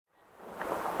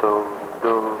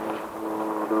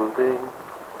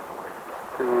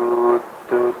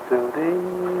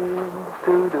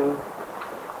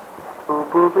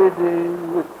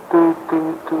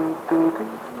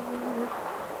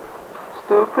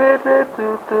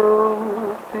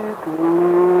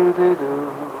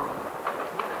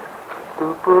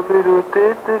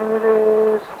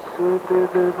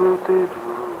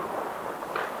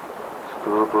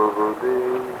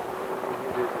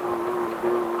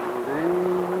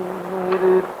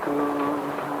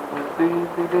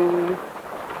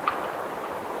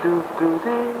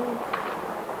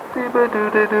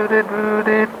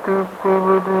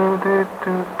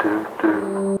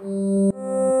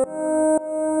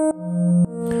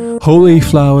Holy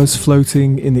flowers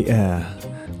floating in the air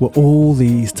were all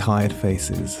these tired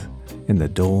faces in the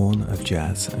dawn of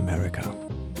jazz America.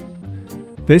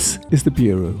 This is the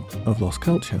Bureau of Lost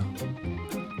Culture.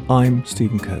 I'm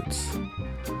Stephen Coates,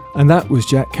 and that was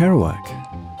Jack Kerouac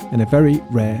in a very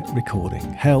rare recording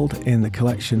held in the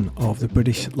collection of the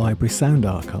British Library Sound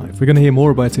Archive. We're going to hear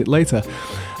more about it later,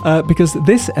 because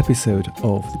this episode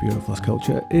of the Bureau of Lost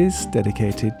Culture is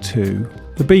dedicated to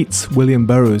the Beats, William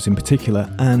Burroughs in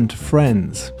particular, and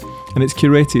friends. And it's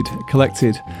curated,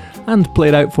 collected, and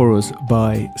played out for us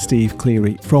by Steve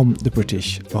Cleary from the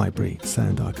British Library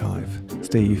Sound Archive.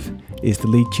 Steve is the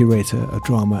lead curator of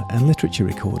drama and literature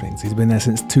recordings. He's been there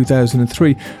since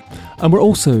 2003. And we're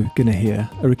also going to hear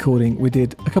a recording we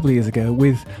did a couple of years ago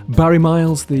with Barry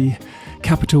Miles, the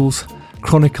Capital's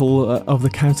Chronicle of the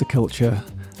Counterculture,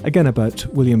 again about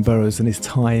William Burroughs and his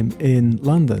time in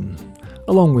London,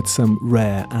 along with some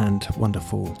rare and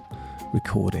wonderful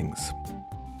recordings.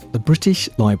 The British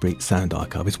Library Sound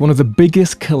Archive is one of the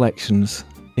biggest collections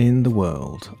in the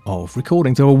world of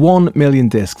recordings. Over 1 million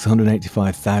discs,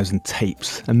 185,000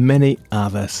 tapes, and many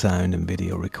other sound and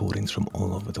video recordings from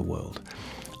all over the world.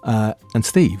 And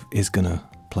Steve is going to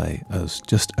play us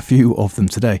just a few of them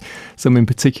today. Some in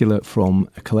particular from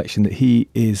a collection that he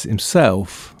is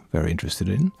himself very interested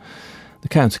in. The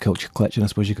Counterculture Collection, I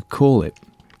suppose you could call it.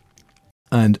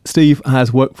 And Steve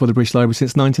has worked for the British Library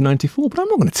since 1994, but I'm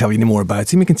not going to tell you any more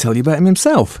about him. He can tell you about him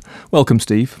himself. Welcome,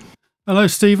 Steve. Hello,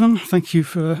 Stephen. Thank you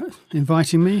for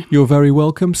inviting me. You're very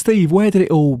welcome. Steve, where did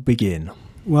it all begin?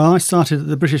 Well, I started at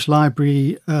the British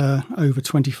Library over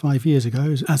 25 years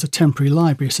ago as a temporary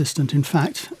library assistant, in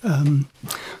fact.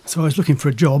 So I was looking for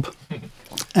a job,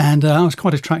 and I was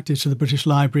quite attracted to the British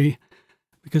Library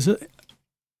because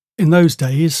in those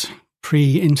days,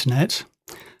 pre-internet,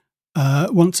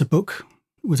 once a book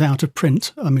was out of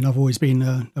print, I mean, I've always been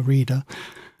a reader,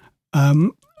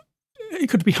 it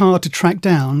could be hard to track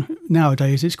down.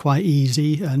 Nowadays, it's quite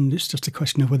easy, and it's just a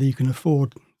question of whether you can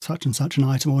afford such and such an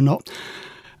item or not.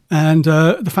 And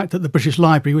the fact that the British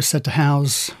Library was said to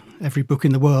house every book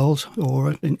in the world,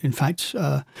 or in fact,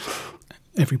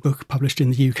 every book published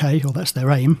in the UK, or that's their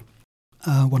aim,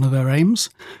 one of their aims,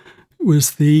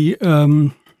 was the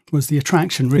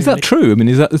attraction, really. Is that true? I mean,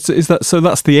 is that so?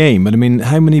 That's the aim. And I mean,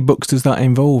 how many books does that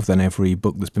involve then? Every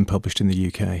book that's been published in the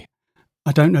UK?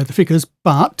 I don't know the figures,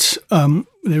 but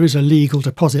there is a Legal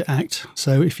Deposit Act.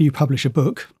 So if you publish a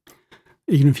book,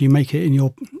 even if you make it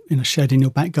in a shed in your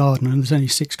back garden and there's only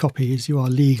 6 copies, you are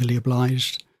legally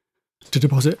obliged to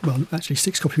deposit. Well, actually,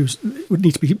 6 copies would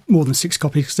need to be more than 6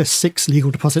 copies because there's 6 legal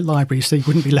deposit libraries, so you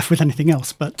wouldn't be left with anything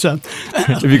else. But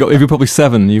if you're probably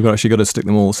 7, you've actually got to stick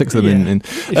them all 6 of them in.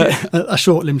 A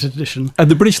short limited edition. And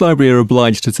the British Library are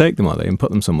obliged to take them, are they, and put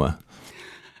them somewhere?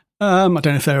 I don't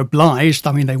know if they're obliged.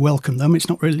 I mean, they welcome them. It's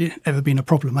not really ever been a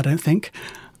problem, I don't think.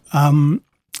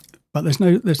 But there's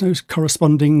no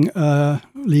corresponding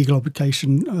legal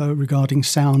obligation regarding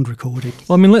sound recording.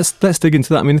 Well, I mean, let's dig into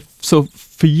that. I mean, so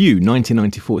for you,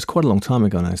 1994, it's quite a long time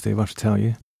ago now, Steve, I have to tell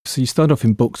you. So you started off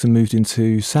in books and moved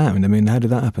into sound. I mean, how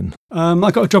did that happen? I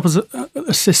got a job as an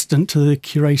assistant to the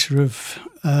curator of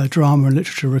drama and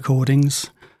literature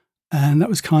recordings. And that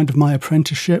was kind of my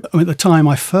apprenticeship. I mean, at the time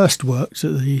I first worked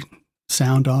at the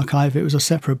Sound Archive, it was a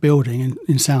separate building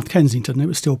in South Kensington. It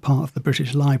was still part of the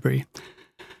British Library.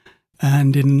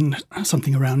 And in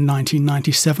something around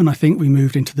 1997, I think, we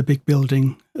moved into the big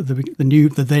building,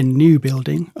 the then new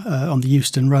building on the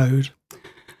Euston Road.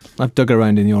 I've dug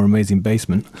around in your amazing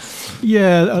basement.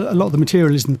 Yeah, a lot of the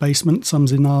material is in the basement.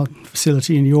 Some's in our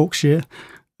facility in Yorkshire.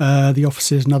 The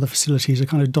offices and other facilities are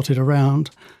kind of dotted around.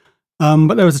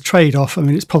 But there was a trade-off. I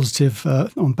mean, it's positive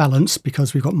on balance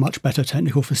because we've got much better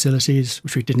technical facilities,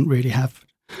 which we didn't really have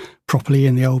properly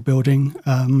in the old building.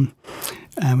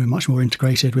 And we're much more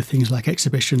integrated with things like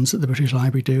exhibitions that the British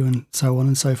Library do and so on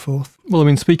and so forth. Well, I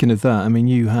mean, speaking of that, I mean,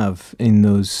 you have, in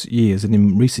those years and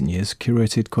in recent years,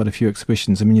 curated quite a few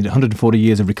exhibitions. I mean, you did 140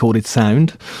 years of recorded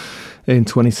sound. in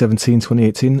 2017,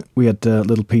 2018. We had a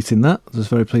little piece in that. I was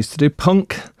very pleased to do.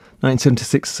 Punk,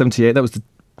 1976, 78. That was the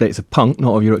dates of Punk,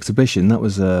 not of your exhibition. That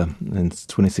was in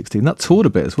 2016. That toured a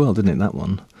bit as well, didn't it, that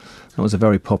one? That was a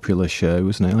very popular show,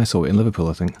 wasn't it? I saw it in Liverpool,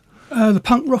 I think. The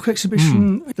punk rock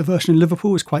exhibition, the version in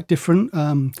Liverpool was quite different.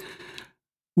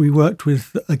 We worked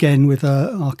with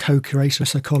our co-curator,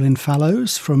 Sir Colin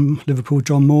Fallows from Liverpool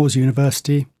John Moores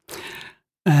University.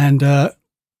 And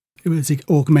it was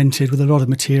augmented with a lot of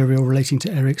material relating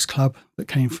to Eric's Club that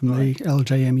came from the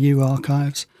LJMU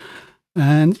archives.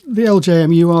 And the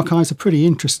LJMU archives are pretty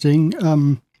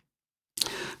interesting.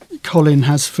 Colin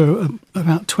has for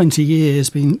about 20 years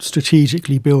been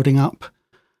strategically building up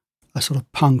a sort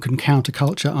of punk and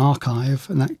counterculture archive,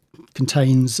 and that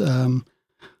contains John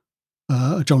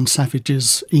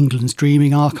Savage's England's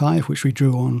Dreaming archive, which we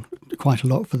drew on quite a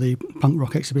lot for the punk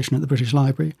rock exhibition at the British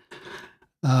Library.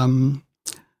 An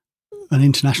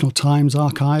International Times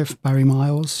archive, Barry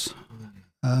Miles.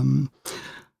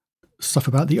 Stuff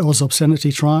about the Oz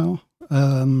obscenity trial.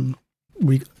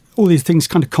 All these things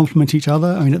kind of complement each other.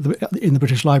 I mean, in the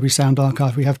British Library Sound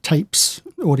Archive, we have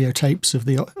audio tapes of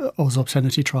the Oz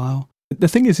obscenity trial. The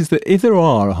thing is that if there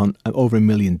are over 1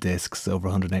 million discs, over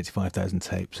 185,000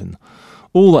 tapes, and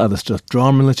all that other stuff,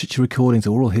 drama and literature recordings,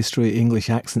 oral history, English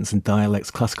accents and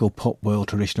dialects, classical pop world,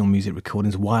 traditional music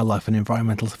recordings, wildlife and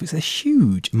environmental stuff, it's a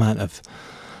huge amount of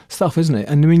stuff, isn't it?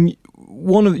 And I mean,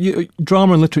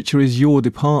 drama and literature is your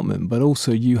department, but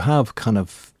also you have kind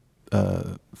of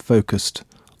focused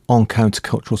on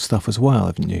countercultural stuff as well,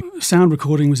 haven't you? Sound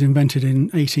recording was invented in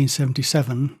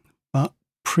 1877, but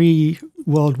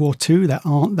pre-World War II, there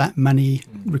aren't that many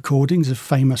recordings of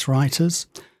famous writers.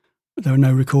 There are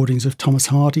no recordings of Thomas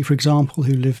Hardy, for example,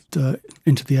 who lived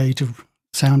into the age of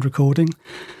sound recording.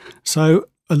 So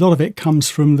a lot of it comes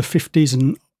from the 50s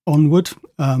and onward.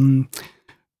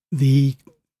 The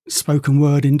spoken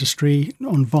word industry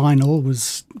on vinyl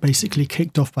was basically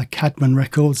kicked off by Cadman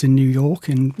Records in New York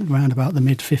in around about the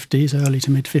mid-50s, early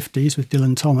to mid-50s, with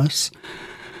Dylan Thomas.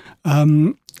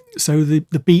 So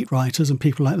the beat writers and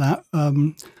people like that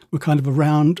were kind of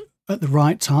around at the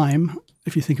right time,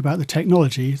 if you think about the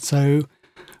technology. So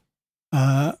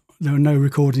there are no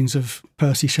recordings of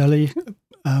Percy Shelley,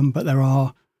 but there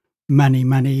are many,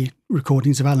 many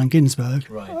recordings of Allen Ginsberg.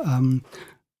 Right.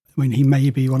 I mean, he may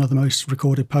be one of the most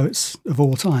recorded poets of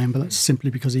all time, but that's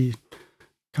simply because he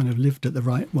kind of lived at the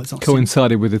right... Well, it's not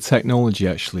coincided with the technology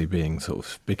actually being sort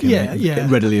of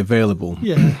readily available.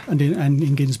 Yeah, and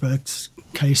in Ginsberg's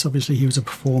case, obviously, he was a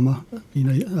performer,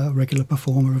 a regular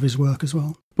performer of his work as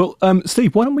well. Well,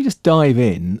 Steve, why don't we just dive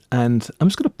in, and I'm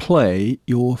just going to play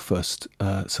your first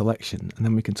selection, and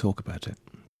then we can talk about it.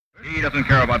 He doesn't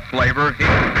care about flavor.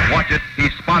 Watch it. He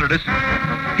spotted us.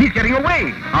 He's getting away.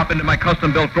 Hop into my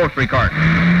custom-built grocery cart.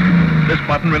 This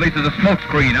button releases a smoke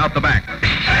screen out the back.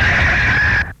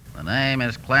 The name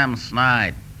is Clem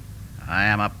Snide. I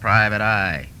am a private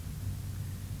eye.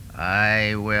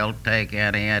 I will take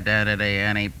any identity,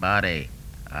 anybody.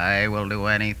 I will do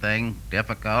anything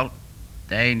difficult,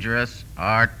 dangerous,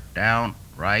 or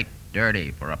downright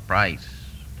dirty for a price.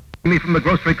 Me from the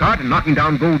grocery cart and knocking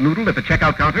down gold noodle at the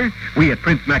checkout counter. We at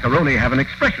Prince Macaroni have an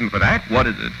expression for that. What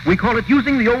is it? We call it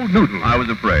using the old noodle. I was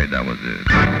afraid that was it.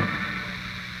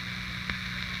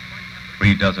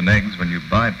 3 dozen eggs when you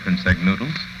buy Prince Egg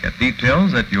noodles. Get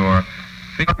details at your...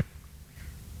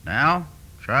 Now,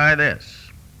 try this.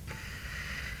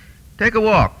 Take a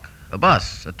walk, a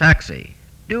bus, a taxi.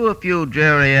 Do a few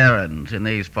Jerry errands in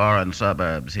these foreign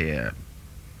suburbs here.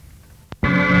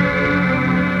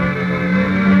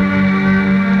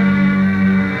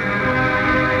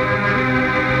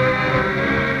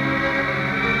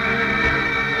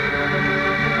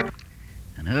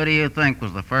 Who do you think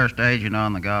was the first agent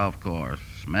on the golf course?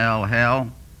 Smell hell?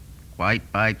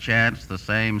 Quite by chance, the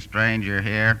same stranger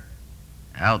here?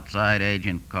 Outside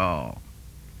agent call.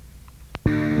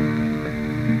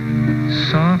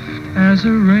 Soft as a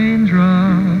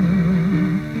raindrop,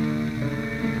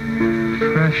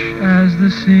 fresh as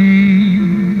the sea.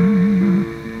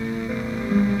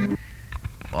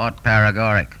 Fort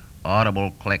Paregoric,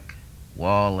 audible click,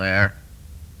 wall there,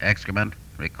 excrement.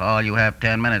 Recall you have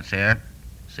 10 minutes here.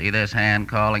 See this hand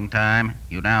calling time?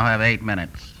 You now have 8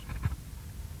 minutes.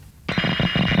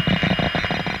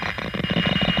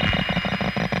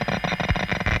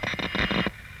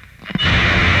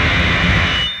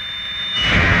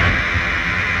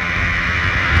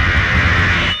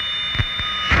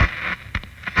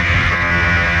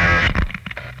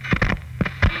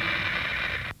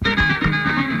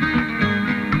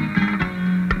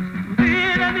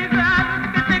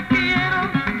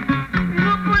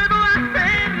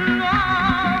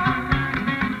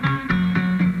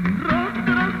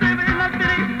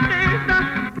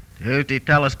 Here's the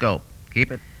telescope.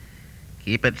 Keep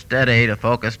it steady to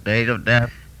focus date of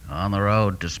death on the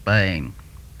road to Spain.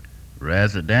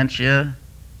 Residencia,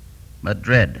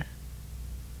 Madrid.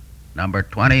 Number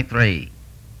 23,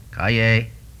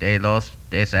 Calle de los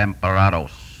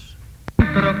Desamparados.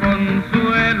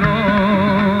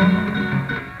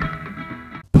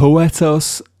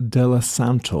 Poetos de los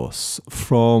Santos,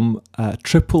 from a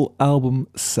triple album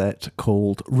set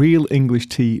called Real English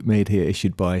Tea Made Here,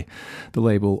 issued by the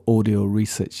label Audio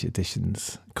Research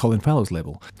Editions, Colin Fowler's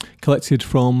label, collected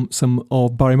from some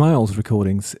of Barry Miles'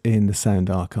 recordings in the Sound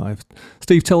Archive.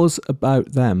 Steve, tell us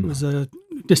about them. It was a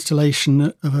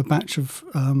distillation of a batch of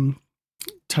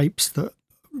tapes that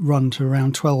run to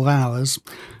around 12 hours.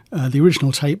 The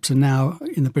original tapes are now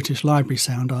in the British Library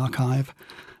Sound Archive.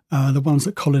 The ones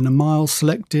that Colin and Miles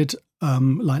selected,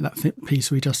 like that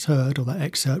piece we just heard, or that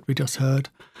excerpt we just heard,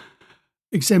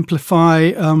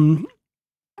 exemplify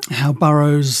how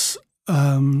Burroughs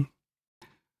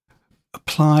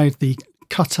applied the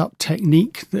cut-up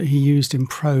technique that he used in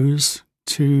prose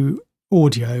to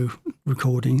audio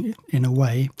recording in a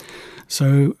way.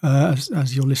 So,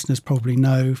 as your listeners probably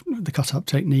know, the cut-up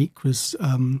technique was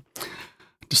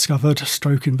discovered,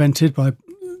 invented by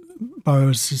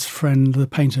Burroughs' friend, the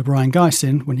painter Brian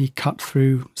Gysin, when he cut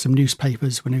through some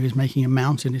newspapers when he was making a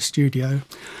mount in his studio,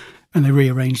 and they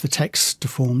rearranged the text to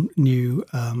form new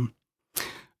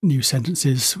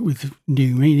sentences with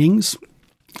new meanings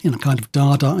in a kind of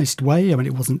Dadaist way. I mean,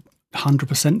 it wasn't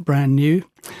 100% brand new.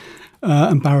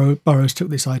 And Burroughs took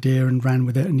this idea and ran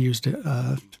with it and used it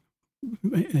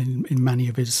in many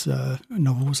of his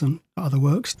novels and other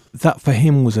works. That for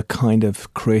him was a kind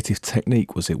of creative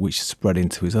technique, was it, which spread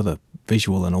into his other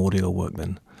visual and audio work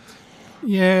then?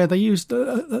 Yeah, they used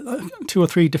 2 or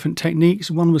 3 different techniques.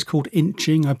 One was called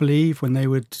inching, I believe, when they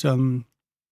would sort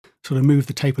of move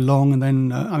the tape along, and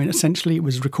then, essentially it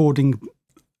was recording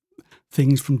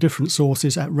things from different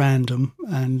sources at random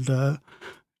and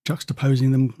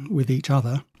juxtaposing them with each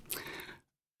other.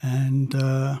 And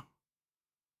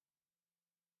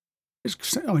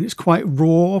it's quite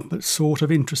raw, but sort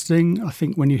of interesting. I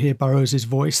think when you hear Burroughs'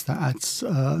 voice, that adds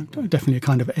definitely a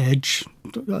kind of edge,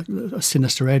 a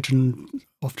sinister edge, and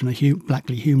often a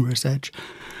blackly humorous edge.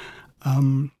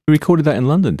 He recorded that in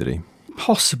London, did he?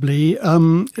 Possibly.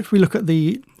 If we look at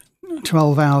the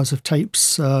 12 hours of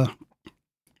tapes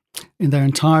in their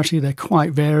entirety, they're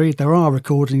quite varied. There are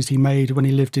recordings he made when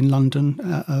he lived in London,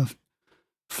 a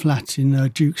flat in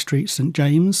Duke Street, St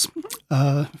James,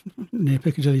 near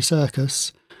Piccadilly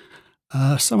Circus.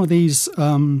 Some of these,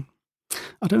 I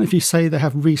don't know if you say they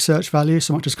have research value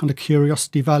so much as kind of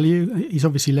curiosity value. He's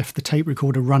obviously left the tape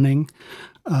recorder running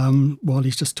while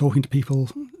he's just talking to people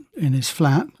in his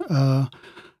flat.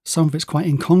 Some of it's quite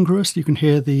incongruous. You can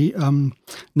hear the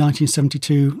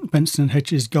 1972 Benson and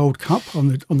Hedges Gold Cup on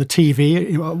the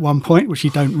TV at one point, which you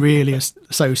don't really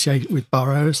associate with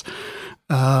Burroughs.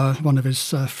 One of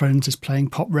his friends is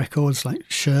playing pop records like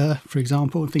Cher, for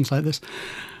example, and things like this.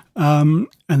 And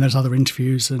there's other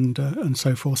interviews and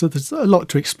so forth. So there's a lot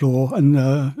to explore, and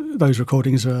those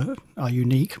recordings are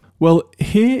unique. Well,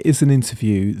 here is an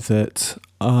interview that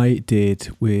I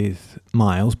did with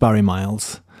Barry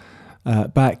Miles,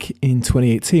 back in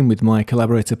 2018 with my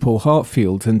collaborator Paul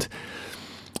Hartfield. And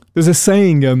there's a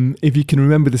saying, if you can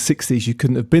remember the 60s, you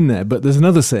couldn't have been there. But there's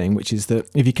another saying, which is that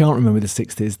if you can't remember the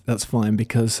 60s, that's fine,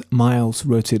 because Miles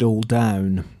wrote it all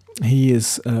down. He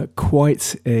is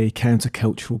quite a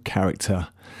countercultural character.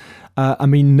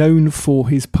 Known for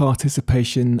his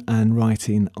participation and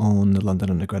writing on the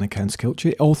London Underground and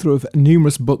counterculture, author of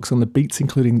numerous books on the beats,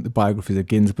 including the biographies of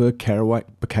Ginsberg, Kerouac,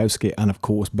 Bukowski, and of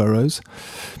course Burroughs.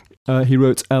 He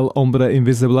wrote El Hombre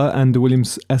Invisible and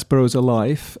Williams S. Burroughs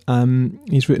Alive.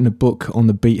 He's written a book on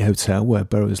the Beat Hotel where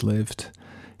Burroughs lived.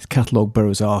 He's catalogued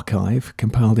Burroughs' archive,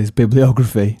 compiled his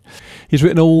bibliography. He's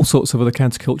written all sorts of other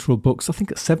countercultural books, I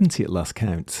think at 70 at last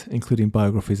count, including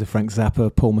biographies of Frank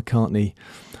Zappa, Paul McCartney,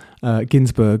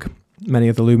 Ginsberg, many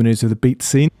of the luminaries of the beat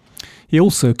scene. He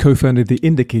also co-founded the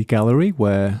Indiki Gallery,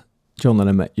 where John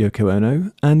Lennon met Yoko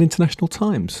Ono, and International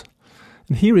Times.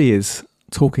 And here he is,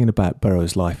 talking about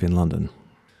Burroughs' life in London.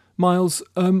 Miles,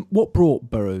 what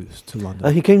brought Burroughs to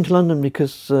London? He came to London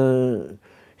because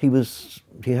he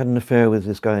had an affair with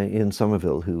this guy Ian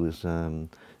Somerville, who was a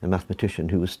mathematician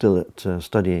who was still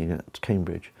studying at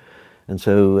Cambridge. And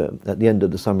so at the end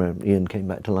of the summer, Ian came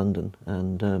back to London,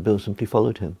 and Bill simply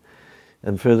followed him.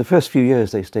 And for the first few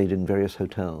years, they stayed in various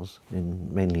hotels,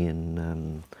 mainly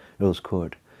in Earl's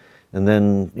Court. And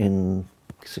then in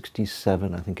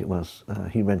 1967, I think it was,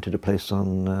 he rented a place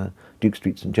on Duke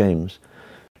Street, St James,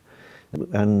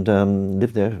 and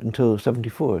lived there until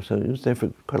 1974, so he was there for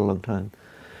quite a long time.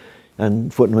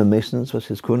 And Fortnum & Mason's was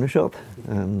his corner shop,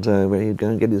 and where he'd go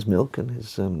and get his milk and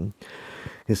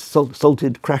his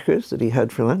salted crackers that he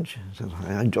had for lunch. So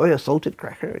I enjoy a salted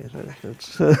cracker.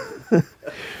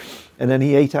 And then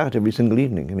he ate out every single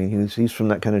evening. I mean, he's from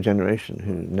that kind of generation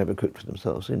who never cooked for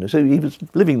themselves. So he was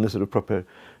living the sort of proper,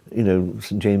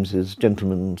 St James's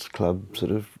gentleman's club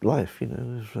sort of life. He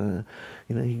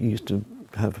used to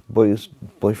have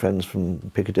boyfriends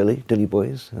from Piccadilly, Dilly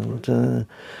boys, and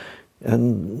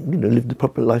lived the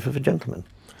proper life of a gentleman.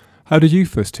 How did you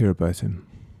first hear about him?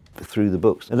 Through the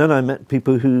books. And then I met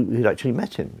people who'd actually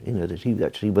met him, that he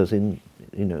actually was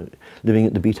living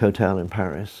at the Beat Hotel in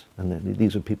Paris. And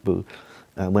these were people,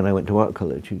 when I went to art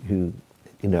college, who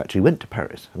actually went to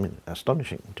Paris. I mean,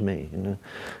 astonishing to me,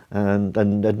 and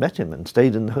I'd met him and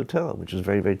stayed in the hotel, which was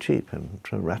very, very cheap and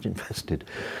rat infested.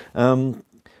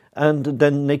 And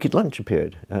then Naked Lunch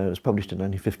appeared. It was published in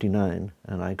 1959,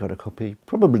 and I got a copy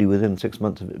probably within 6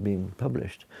 months of it being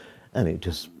published. And it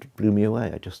just blew me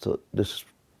away. I just thought, this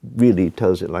really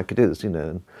tells it like it is,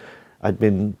 And I'd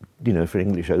been, for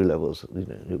English O-levels,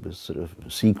 it was sort of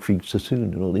Siegfried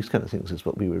Sassoon and all these kind of things is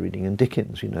what we were reading, and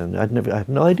Dickens, and I had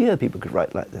no idea people could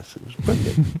write like this. It was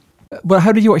brilliant. Well,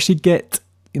 how did you actually get,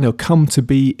 come to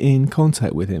be in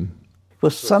contact with him?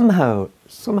 Well, somehow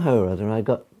or other, I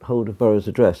got hold of Burroughs'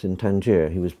 address in Tangier.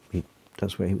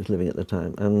 That's where he was living at the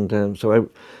time. And so I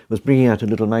was bringing out a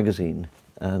little magazine,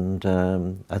 and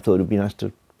I thought it would be nice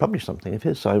to publish something of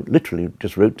his. So I literally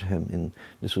just wrote to him,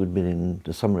 this would have been in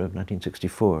the summer of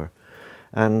 1964.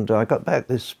 And I got back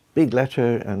this big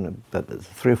letter and a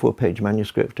 3 or 4 page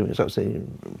manuscript. It was absolutely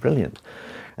brilliant.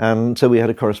 So we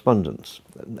had a correspondence,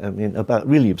 about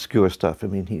really obscure stuff.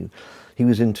 He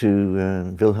was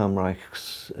into Wilhelm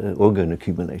Reich's organ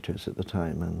accumulators at the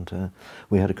time, and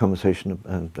we had a conversation,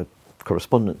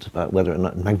 correspondence about whether or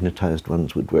not magnetized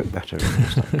ones would work better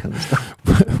and that kind of stuff.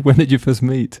 When did you first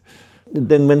meet?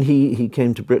 Then when he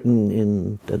came to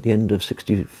Britain at the end of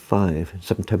 65,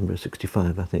 September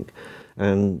 65, I think,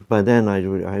 and by then I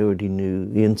already knew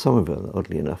Ian Somerville,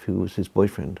 oddly enough, who was his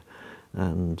boyfriend,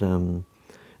 and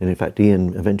in fact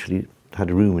Ian eventually had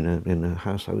a room in a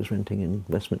house I was renting in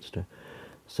Westminster.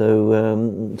 So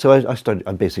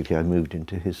I moved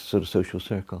into his sort of social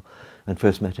circle, and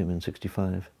first met him in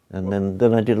 65, and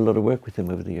then I did a lot of work with him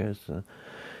over the years.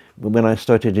 When I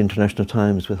started International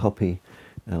Times with Hoppy,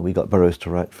 we got Burroughs to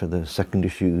write for the second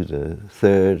issue, the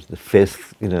third, the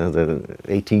fifth, the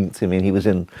 18th. He was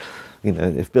in,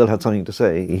 if Bill had something to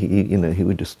say, he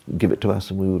would just give it to us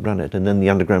and we would run it. And then the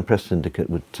Underground Press Syndicate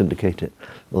would syndicate it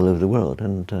all over the world.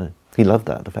 And he loved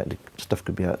that, the fact that stuff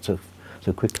could be out so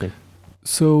quickly.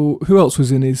 So who else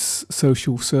was in his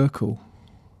social circle?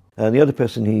 The other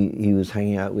person he was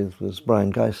hanging out with was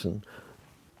Brian Gyson,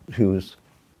 who was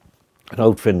an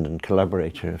old friend and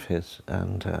collaborator of his,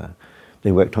 and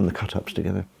they worked on the cut-ups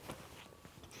together.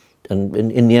 And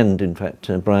in the end, in fact,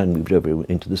 Brian moved over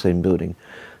into the same building.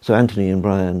 So Anthony and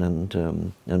Brian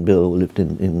and Bill lived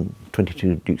in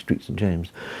 22 Duke Street, St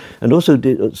James, and so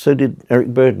did Eric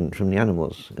Burden from the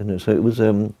Animals. So it was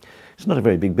it's not a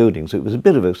very big building, so it was a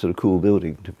bit of a sort of cool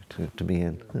building to be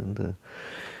in.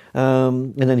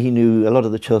 And then he knew a lot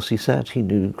of the Chelsea set. He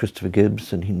knew Christopher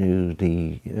Gibbs, and he knew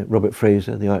the Robert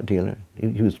Fraser, the art dealer.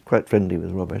 He was quite friendly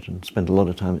with Robert and spent a lot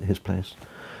of time at his place.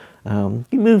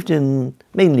 He moved in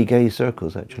mainly gay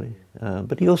circles, actually,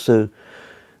 but he also,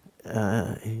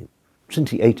 since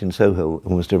he ate in Soho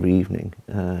almost every evening,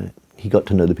 he got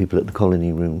to know the people at the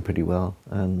Colony Room pretty well,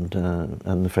 and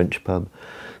the French pub.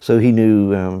 So he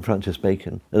knew Francis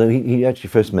Bacon. Although he actually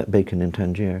first met Bacon in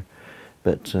Tangier.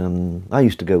 But I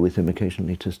used to go with him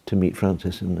occasionally to meet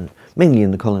Francis, mainly in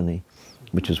the Colony,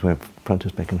 which is where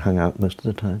Francis Bacon hung out most of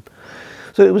the time.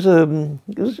 So it was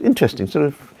interesting, sort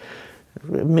of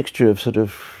a mixture of sort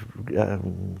of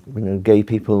gay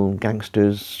people,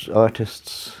 gangsters,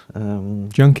 artists.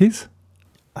 Junkies?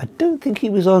 I don't think he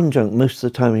was on junk most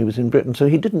of the time he was in Britain, so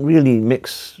he didn't really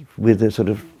mix with the sort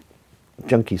of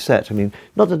junkie set.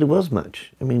 Not that there was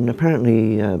much.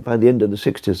 Apparently by the end of the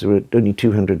 60s there were only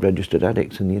 200 registered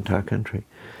addicts in the entire country.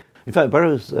 In fact,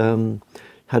 Burroughs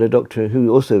had a doctor who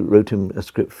also wrote him a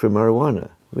script for marijuana,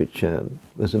 which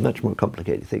was a much more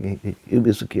complicated thing. He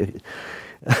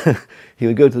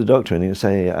would go to the doctor and he would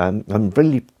say, I'm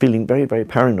really feeling very, very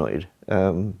paranoid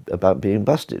about being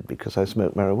busted because I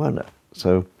smoke marijuana.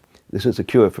 So this is a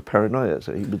cure for paranoia.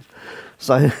 So he would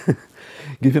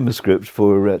give him a script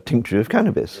for tincture of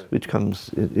cannabis, which comes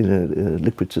in a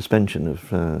liquid suspension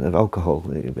of alcohol,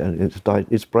 and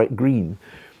it's bright green.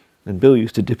 And Bill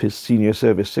used to dip his senior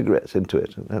service cigarettes into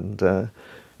it, and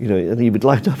and he would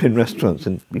light up in restaurants,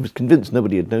 and he was convinced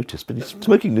nobody had noticed, but he's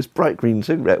smoking this bright green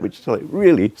cigarette, which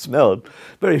really smelled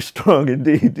very strong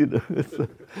indeed,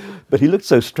 But he looked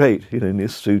so straight, in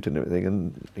his suit and everything,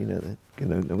 and,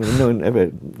 no one ever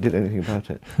did anything about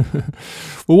it.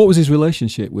 Well, what was his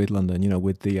relationship with London,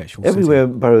 with the actual Everywhere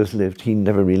city? Burroughs lived, he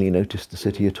never really noticed the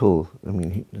city at all. I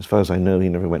mean, as far as I know, he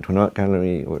never went to an art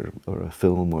gallery or a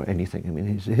film or anything. I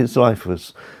mean, his life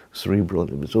was cerebral.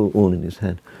 It was all in his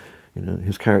head.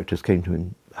 His characters came to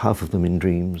him, half of them in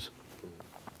dreams.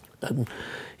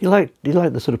 He liked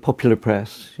the sort of popular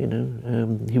press. He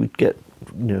would get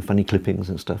funny clippings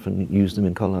and stuff and use them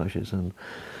in collages. And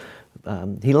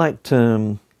he liked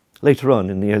later on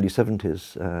in the early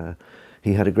 70s.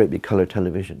 He had a great big colour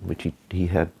television, which he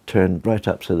had turned right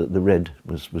up so that the red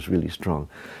was really strong,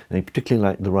 and he particularly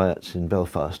liked the riots in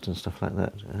Belfast and stuff like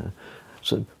that.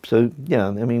 So yeah,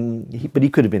 I mean, but he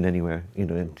could have been anywhere,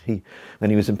 And when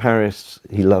he was in Paris,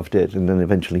 he loved it, and then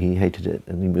eventually he hated it,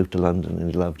 and he moved to London and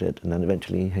he loved it, and then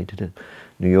eventually he hated it.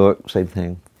 New York, same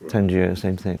thing. Tangier,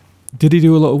 same thing. Did he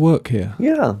do a lot of work here?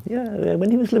 Yeah.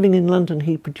 When he was living in London,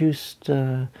 he produced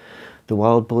The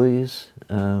Wild Boys,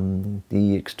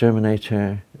 The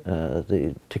Exterminator,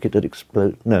 The Ticket That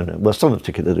Exploded. Well, some of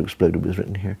Ticket That Exploded was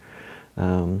written here.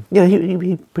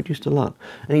 He produced a lot,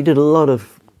 and he did a lot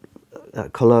of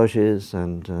collages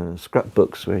and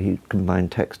scrapbooks where he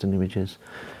combined text and images,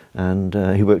 and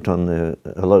he worked on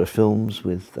a lot of films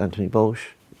with Anthony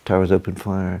Bolsh. Towers Open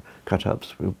Fire,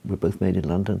 cut-ups were both made in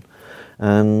London,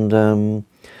 and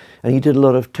he did a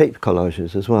lot of tape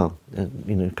collages as well,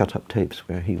 cut-up tapes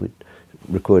where he would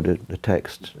record a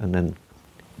text and then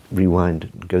rewind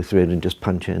and go through it and just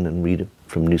punch in and read it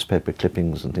from newspaper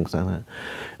clippings and things like that.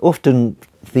 Often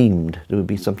themed. There would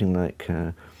be something like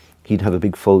he'd have a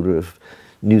big folder of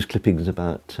news clippings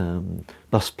about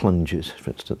bus plunges,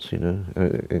 for instance,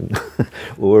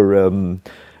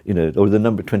 or the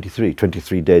number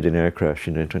 23 dead in air crash,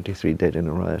 23 dead in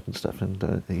a riot and stuff.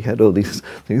 And he had all these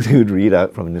things he would read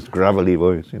out from in this gravelly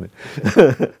voice,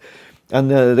 And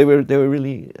they were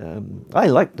really. I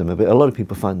liked them a bit. A lot of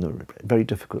people find them very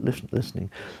difficult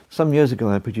listening. Some years ago,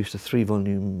 I produced a 3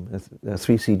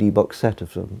 CD box set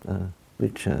of them,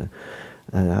 which I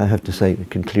have to say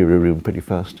can clear a room pretty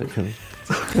fast, actually.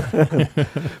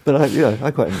 But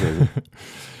I quite enjoyed it.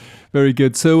 Very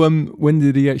good. So, when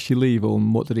did he actually leave, or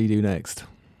what did he do next?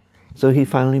 So he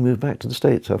finally moved back to the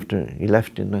States after he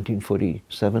left in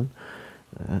 1947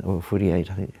 or 48,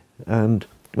 I think, and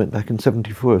went back in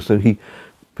 74. So he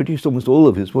produced almost all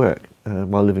of his work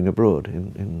while living abroad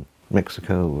in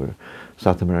Mexico or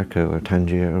South America or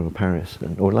Tangier or Paris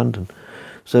or London.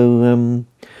 So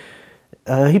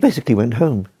he basically went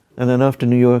home, and then after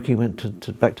New York he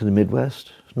went back to the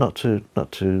Midwest, not to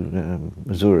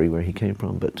Missouri where he came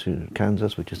from, but to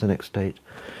Kansas, which is the next state,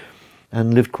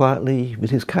 and lived quietly with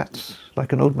his cats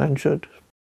like an old man should.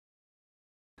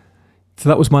 So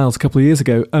that was Miles a couple of years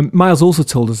ago. Miles also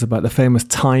told us about the famous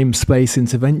time-space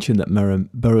intervention that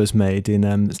Burroughs made in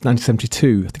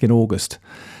 1972, I think in August,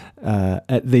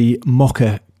 at the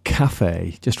Mocha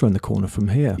Cafe, just around the corner from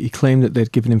here. He claimed that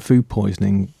they'd given him food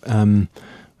poisoning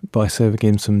by serving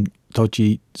him some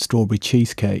dodgy strawberry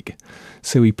cheesecake.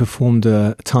 So he performed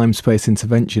a time-space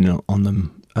intervention on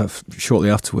them shortly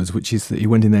afterwards, which is that he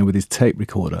went in there with his tape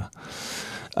recorder,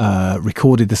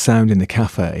 recorded the sound in the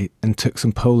cafe and took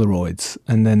some Polaroids,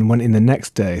 and then went in the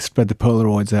next day, spread the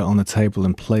Polaroids out on the table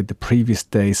and played the previous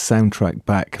day's soundtrack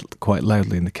back quite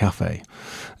loudly in the cafe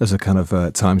as a kind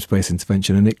of time-space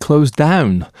intervention, and it closed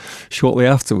down shortly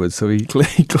afterwards. So he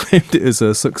claimed it as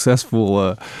a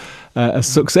successful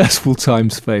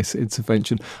time-space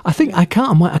intervention. I think I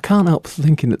can't help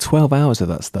thinking that 12 hours of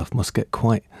that stuff must get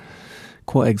quite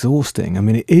exhausting. I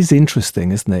mean, it is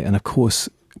interesting, isn't it? And of course,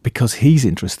 because he's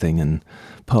interesting and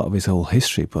part of his whole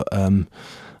history, but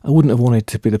I wouldn't have wanted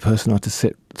to be the person who had to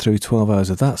sit through 12 hours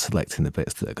of that, selecting the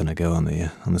bits that are going to go on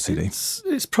the CD.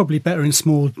 It's probably better in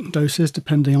small doses,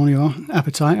 depending on your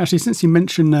appetite. Actually, since you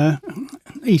mentioned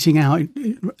eating out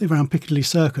around Piccadilly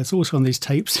Circus, also on these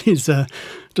tapes, is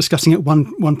discussing at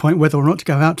one point whether or not to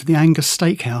go out to the Angus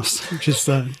Steakhouse, which is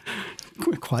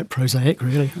quite prosaic,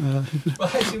 really.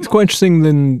 It's quite interesting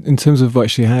then in terms of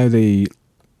actually how the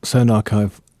Sound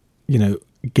Archive,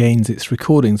 gains its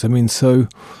recordings. I mean, so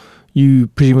you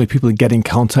presumably people get in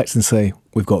contact and say,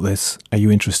 "We've got this. Are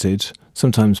you interested?"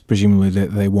 Sometimes, presumably,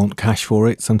 they want cash for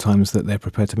it. Sometimes that they're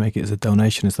prepared to make it as a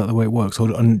donation. Is that the way it works? Or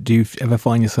do you ever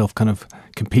find yourself kind of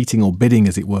competing or bidding,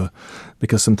 as it were,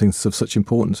 because something's of such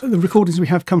importance? The recordings we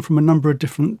have come from a number of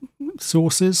different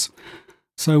sources.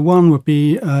 So one would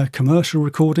be commercial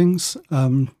recordings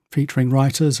featuring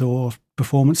writers or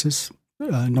performances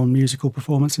non-musical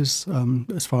performances,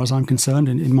 as far as I'm concerned,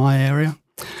 in my area.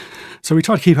 So we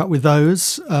try to keep up with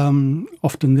those.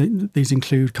 Often these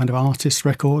include kind of artist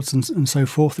records and so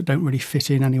forth that don't really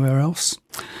fit in anywhere else.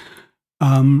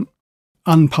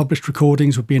 Unpublished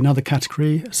recordings would be another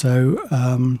category.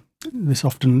 So this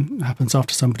often happens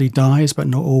after somebody dies, but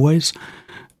not always.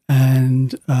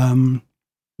 And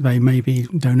they may be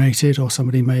donated, or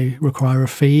somebody may require a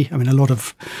fee. I mean, a lot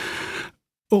of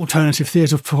alternative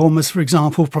theatre performers, for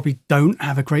example, probably don't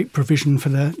have a great provision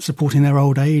for supporting their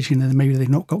old age. Maybe they've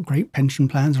not got great pension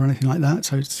plans or anything like that.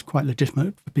 So it's quite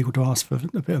legitimate for people to ask for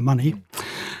a bit of money.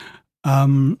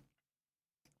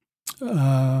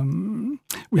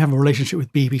 We have a relationship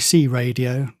with BBC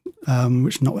Radio,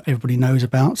 which not everybody knows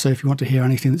about. So if you want to hear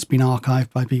anything that's been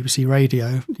archived by BBC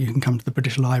Radio, you can come to the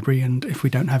British Library, and if we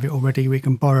don't have it already, we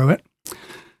can borrow it.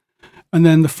 And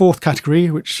then the fourth category,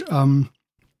 which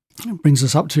brings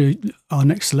us up to our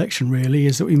next selection, really,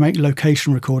 is that we make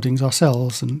location recordings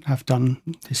ourselves, and have done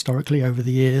historically over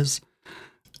the years.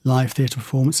 Live theatre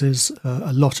performances,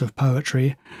 a lot of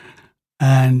poetry,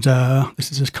 and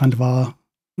this is just kind of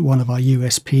one of our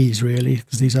USPs, really,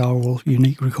 because these are all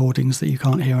unique recordings that you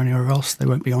can't hear anywhere else. They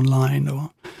won't be online or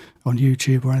on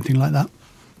YouTube or anything like that.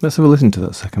 Let's have a listen to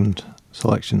that second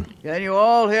selection. Can you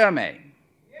all hear me?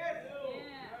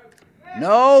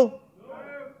 No?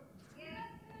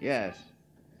 Yes.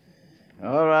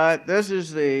 All right. This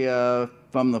is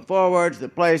from the Forwards, The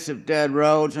Place of Dead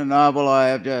Roads, a novel I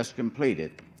have just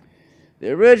completed.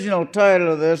 The original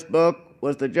title of this book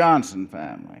was The Johnson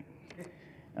Family.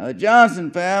 Now, the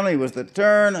Johnson family was the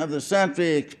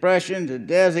turn-of-the-century expression to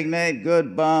designate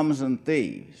good bums and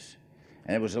thieves,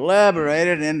 and it was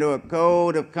elaborated into a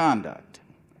code of conduct.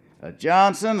 A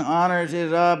Johnson honors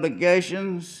his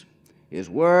obligations, his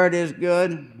word is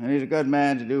good, and he's a good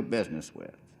man to do business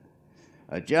with.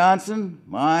 A Johnson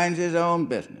minds his own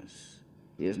business.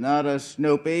 He is not a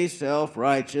snoopy,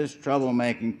 self-righteous,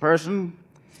 troublemaking person.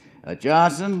 A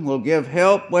Johnson will give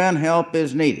help when help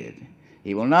is needed.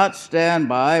 He will not stand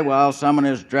by while someone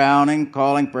is drowning,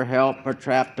 calling for help, or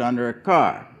trapped under a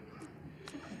car.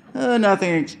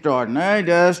 Nothing extraordinary,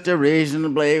 just a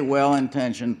reasonably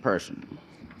well-intentioned person.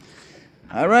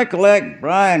 I recollect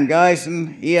Brian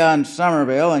Geisen, Eon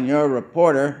Somerville, and your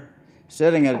reporter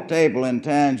sitting at a table in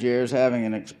Tangiers having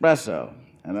an espresso,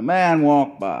 and a man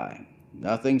walked by.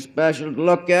 Nothing special to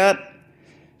look at.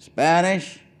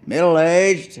 Spanish,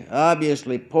 middle-aged,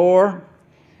 obviously poor,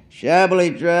 shabbily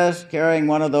dressed, carrying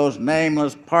one of those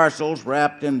nameless parcels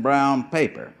wrapped in brown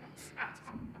paper.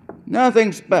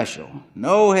 Nothing special,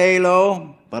 no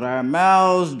halo, but our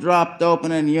mouths dropped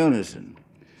open in unison.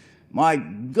 My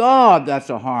God, that's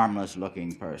a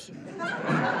harmless-looking person.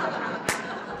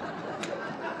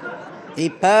 He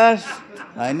passed.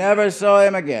 I never saw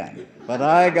him again, but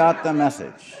I got the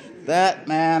message. That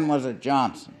man was a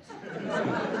Johnson.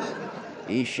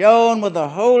 He shone with a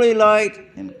holy light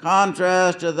in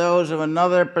contrast to those of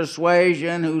another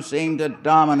persuasion who seemed to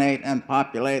dominate and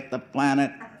populate the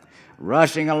planet,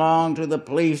 rushing along to the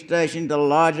police station to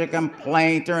lodge a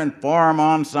complaint or inform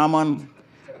on someone,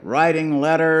 writing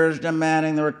letters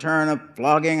demanding the return of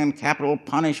flogging and capital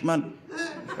punishment,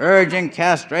 urging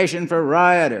castration for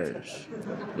rioters,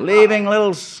 leaving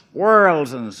little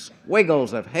swirls and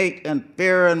squiggles of hate and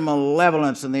fear and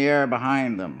malevolence in the air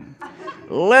behind them,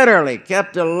 literally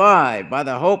kept alive by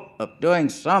the hope of doing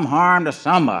some harm to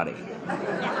somebody.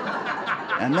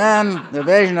 And then the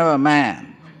vision of a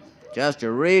man, just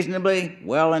a reasonably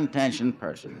well-intentioned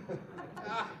person.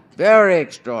 Very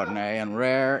extraordinary and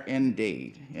rare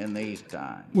indeed in these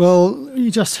times. Well, you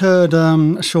just heard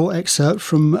a short excerpt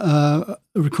from a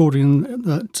recording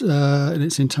that in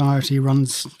its entirety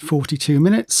runs 42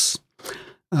 minutes.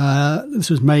 This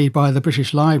was made by the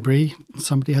British Library.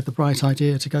 Somebody had the bright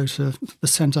idea to go to the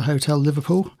Centre Hotel,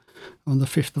 Liverpool, on the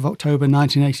 5th of October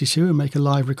 1982 and make a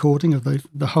live recording of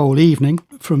the whole evening.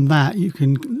 From that, you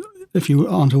can, if you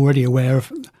aren't already aware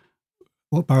of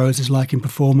what Burroughs is like in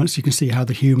performance, you can see how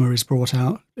the humour is brought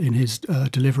out in his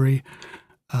delivery.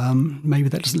 Maybe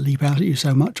that doesn't leap out at you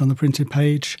so much on the printed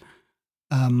page,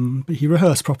 but he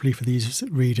rehearsed properly for these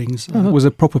readings. It was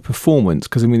a proper performance,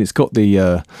 because I mean it's got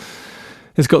the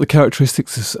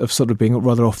characteristics of sort of being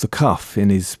rather off the cuff in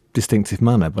his distinctive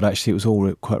manner, but actually it was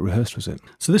all quite rehearsed, was it?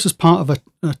 So this was part of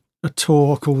a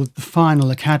tour called the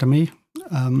Final Academy,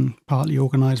 partly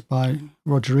organised by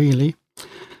Roger Ely.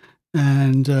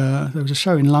 And there was a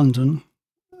show in London,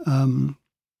 in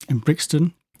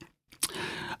Brixton,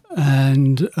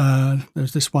 and there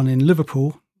was this one in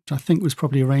Liverpool, which I think was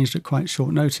probably arranged at quite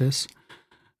short notice.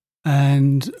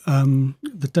 And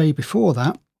the day before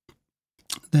that,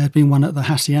 there had been one at the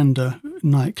Hacienda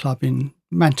nightclub in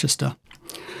Manchester,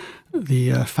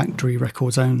 the Factory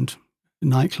Records owned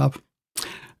nightclub.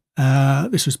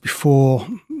 This was before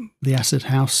the Acid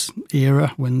House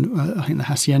era, when I think the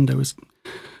Hacienda was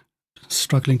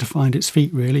struggling to find its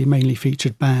feet, really. It mainly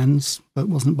featured bands, but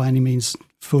wasn't by any means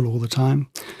full all the time.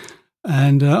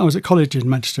 And I was at college in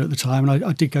Manchester at the time, and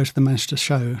I did go to the Manchester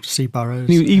show to see Burroughs.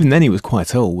 Even then he was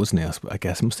quite old, wasn't he? I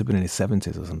guess he must have been in his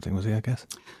 70s or something, was he, I guess?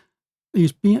 He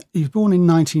was born in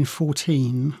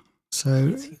 1914, so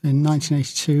in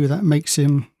 1982 that makes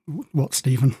him, what,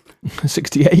 Stephen?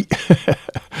 68.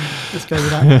 Let's go with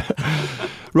that.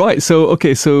 Right, so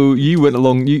you went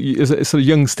along, as a sort of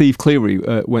young Steve Cleary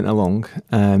went along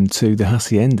to the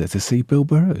Hacienda to see Bill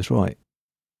Burroughs, right?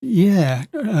 Yeah,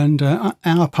 and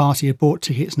our party had bought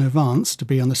tickets in advance to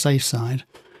be on the safe side.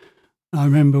 I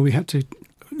remember we had to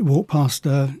walk past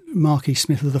Marquis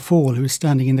Smith of the Fall, who was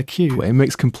standing in the queue. Well, it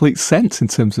makes complete sense in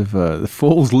terms of the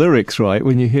Fall's lyrics, right?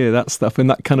 When you hear that stuff and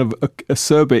that kind of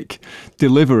acerbic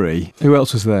delivery. Who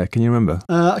else was there? Can you remember?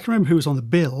 I can remember who was on the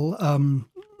bill.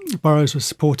 Burroughs was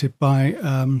supported by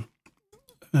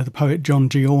the poet John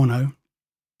Giorno.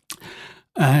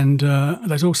 And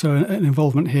there's also an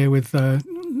involvement here with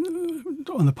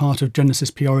on the part of Genesis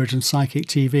P. Origin Psychic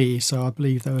TV. So I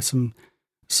believe there were some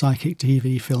Psychic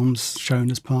TV films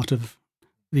shown as part of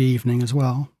the evening as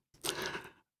well.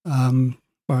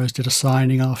 Burroughs did a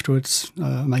signing afterwards.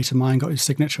 A mate of mine got his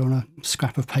signature on a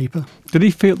scrap of paper. Did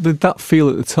that feel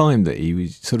at the time that he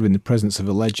was sort of in the presence of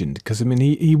a legend? Because, I mean,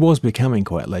 he was becoming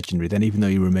quite legendary then, even though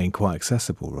he remained quite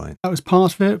accessible, right? That was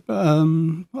part of it.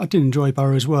 I did enjoy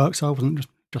Burroughs' work, so I wasn't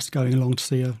just going along to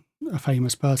see a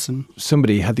famous person.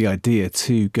 Somebody had the idea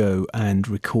to go and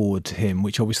record him,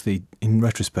 which obviously, in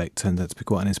retrospect, turned out to be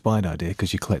quite an inspired idea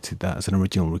because you collected that as an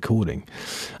original recording.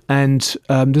 And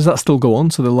does that still go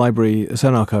on? So the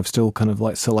Sound Archive still kind of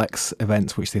like selects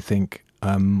events which they think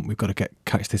we've got to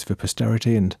catch this for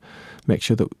posterity and make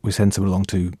sure that we send someone along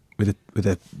to with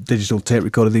a digital tape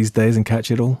recorder these days and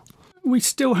catch it all? We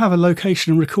still have a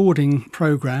location and recording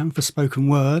programme for spoken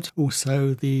word.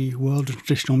 Also, the World of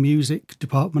Traditional Music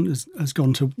department has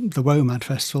gone to the WOMAD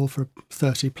Festival for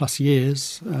 30 plus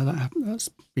years. That's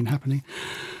been happening.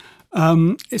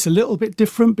 It's a little bit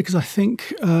different because I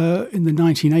think in the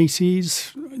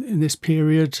 1980s, in this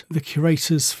period, the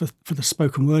curators for the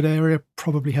spoken word area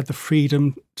probably had the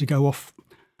freedom to go off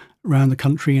around the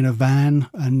country in a van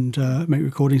and make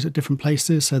recordings at different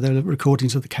places. So there were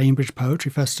recordings of the Cambridge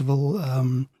Poetry Festival,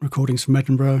 recordings from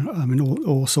Edinburgh,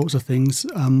 all sorts of things.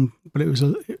 But it was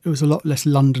a lot less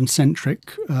London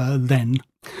centric then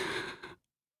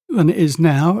than it is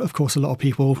now. Of course, a lot of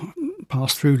people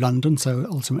pass through London, so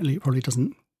ultimately it probably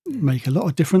doesn't make a lot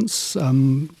of difference.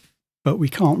 But we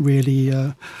can't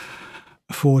really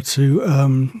afford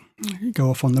to go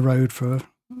off on the road for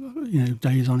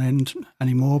days on end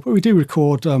anymore. But we do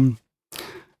record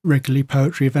regularly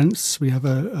poetry events. We have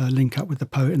a link up with the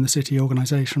Poet in the City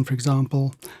organisation, for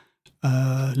example.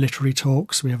 Literary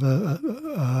talks. We have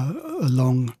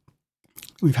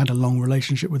we've had a long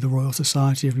relationship with the Royal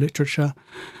Society of Literature.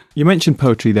 You mentioned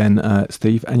poetry then,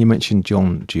 Steve, and you mentioned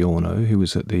John Giorno, who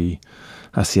was at the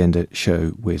Hacienda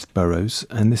show with Burroughs,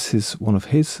 and this is one of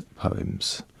his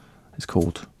poems. It's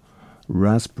called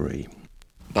Raspberry.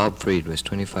 Bob Freed was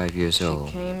 25 years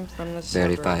old,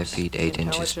 barely 5 feet 8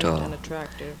 inches tall,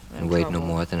 and weighed no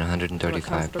more than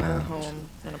 135 pounds.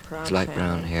 His light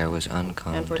brown hair was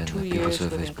uncombed, and the pupils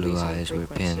of his blue eyes were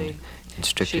pinned,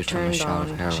 constricted from a shot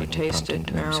of heroin he pumped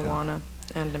into himself.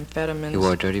 He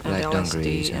wore dirty black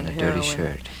dungarees and a dirty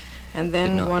shirt. And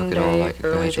then did not one look at all day, like a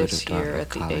early graduate this of year, Dartmouth at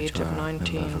the College age or of a member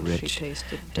 19, of a she rich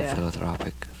tasted and death.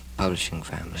 philanthropic publishing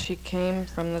family, She came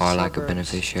from the or like a suburbs,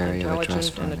 beneficiary of a trust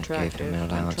intelligent fund and that gave him an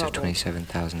attractive allowance of and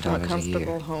troubled, $27,000 from a a year.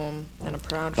 comfortable home and a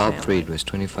proud Bob family. Freed was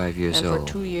 25 years And for old,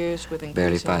 2 years, with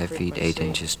barely increasing 5 feet 8 frequency,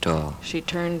 inches tall, she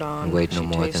turned on, and weighed no she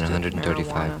more than tasted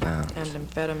 135 marijuana pounds. and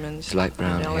amphetamines, His light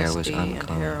brown and hair was LSD and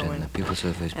uncombed, heroin. and the pupils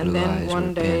of his And blue then eyes one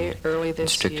were day, pinned, early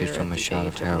this constricted year, from at a the shot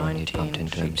of age heroin he 19, pumped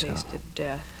into she himself. tasted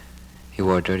death. He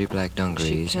wore dirty black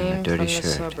dungarees She and a came dirty from the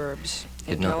shirt. suburbs,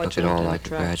 Did not look at intelligent all and like a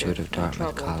graduate of attractive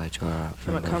and Dartmouth troubled, College or a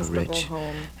from a member of a comfortable rich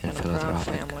home and and a proud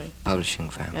philanthropic family. publishing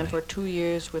family, And for 2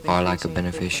 years, with or like a increasing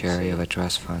beneficiary of a frequency,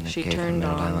 trust fund that she gave him turned an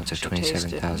on, allowance of she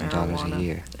tasted $27,000 a marijuana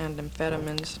year. and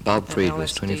amphetamines, Bob and Freed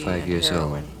was LSD 25 and years heroin.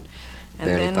 old, And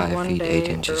barely then 5 one feet day, 8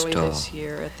 inches early tall, this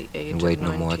year, at the age and weighed of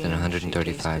no more 19, than she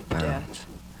 135 tasted pounds. death.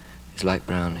 His light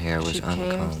brown hair was She came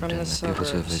uncombed, from and the the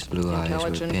pupils of his blue eyes were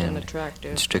intelligent and pinned,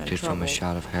 attractive, constricted from a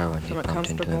shot of heroin he from a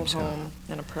pumped into comfortable himself. home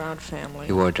and a proud family.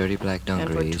 He wore dirty black And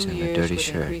for dungarees 2 and a years dirty with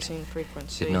shirt. increasing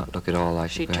frequency, Did not look at all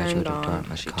like she a graduate turned of on,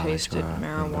 Dartmouth she College tasted or a member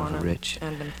of a marijuana rich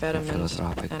and and amphetamines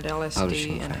philanthropic and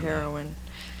publishing LSD and family. heroin.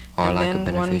 Or And like a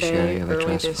then one beneficiary day, of a early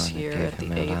trust this fund year, that at gave the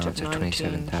him an age allowance of of 19, she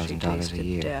 $27,000 a tasted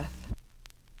year. death.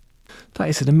 That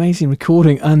is an amazing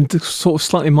recording and sort of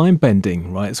slightly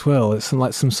mind-bending, right, as well. It's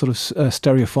like some sort of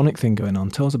stereophonic thing going on.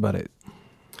 Tell us about it.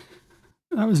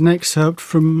 That was an excerpt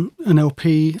from an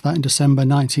LP that in December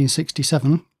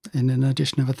 1967 in an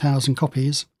edition of 1,000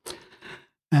 copies.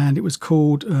 And it was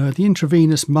called The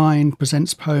Intravenous Mind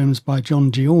Presents Poems by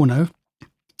John Giorno.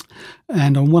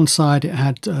 And on one side it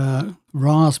had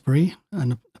Raspberry,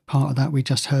 and a part of that we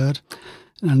just heard.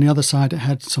 And on the other side it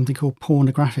had something called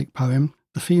Pornographic Poem.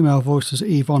 The female voice was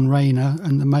Yvonne Rayner,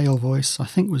 and the male voice, I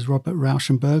think, was Robert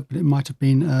Rauschenberg, but it might have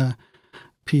been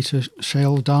Peter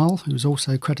Schjeldahl, who was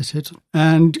also credited.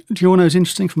 And Giorno is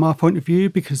interesting from our point of view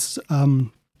because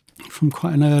from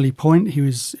quite an early point, he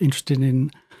was interested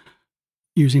in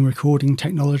using recording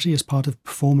technology as part of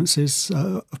performances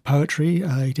of poetry.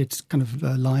 He did kind of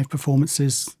live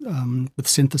performances with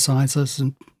synthesizers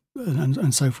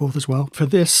and so forth as well. For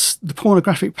this, the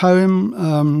pornographic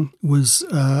poem was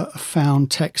a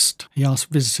found text. He asked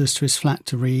visitors to his flat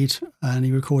to read, and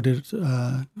he recorded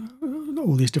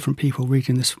all these different people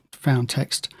reading this found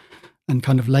text and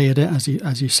kind of layered it,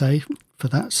 as you say, for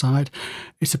that side.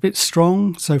 It's a bit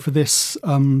strong, so for this,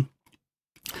 I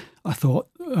thought,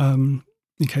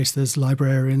 in case there's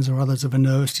librarians or others of a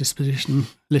nervous disposition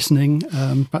listening,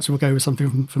 perhaps we'll go with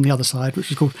something from the other side,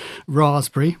 which is called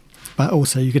Raspberry. But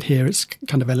also you could hear it's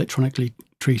kind of electronically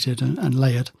treated and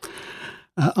layered.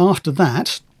 After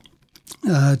that,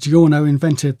 Giorno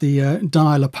invented the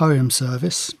Dial-A-Poem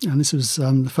service, and this was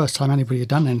the first time anybody had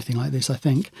done anything like this, I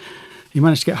think. He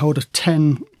managed to get hold of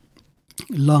 10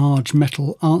 large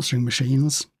metal answering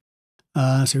machines.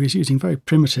 So he's using very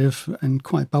primitive and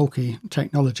quite bulky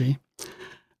technology.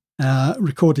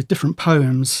 Recorded different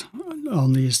poems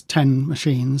on these 10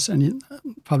 machines, and he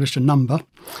published a number.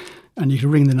 And you could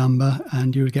ring the number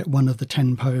and you would get one of the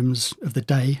 10 poems of the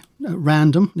day at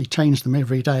random. He changed them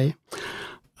every day.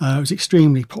 It was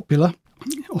extremely popular,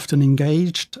 often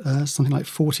engaged, something like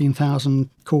 14,000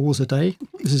 calls a day.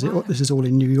 This is all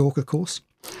in New York, of course.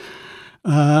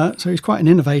 So he's quite an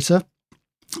innovator.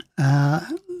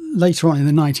 Later on in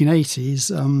the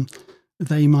 1980s,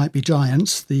 They Might Be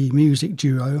Giants, the music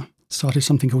duo, started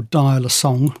something called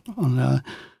Dial-A-Song on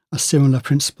a similar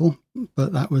principle,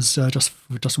 but that was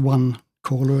just one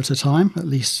caller at a time, at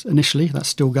least initially. That's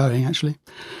still going, actually.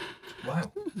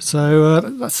 Wow. So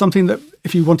that's something that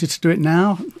if you wanted to do it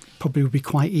now, probably would be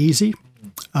quite easy,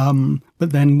 but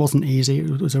then wasn't easy.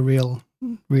 It was a real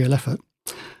effort.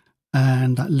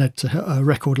 And that led to a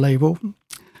record label,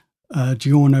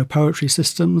 Giorno Poetry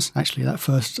Systems. Actually, that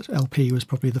first LP was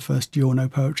probably the first Giorno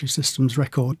Poetry Systems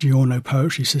record. Giorno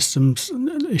Poetry Systems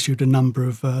issued a number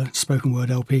of spoken word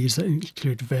LPs that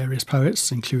included various poets,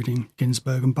 including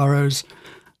Ginsberg and Burroughs,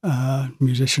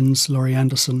 musicians, Laurie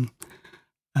Anderson,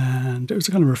 and it was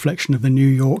a kind of reflection of the New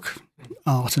York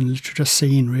art and literature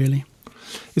scene, really.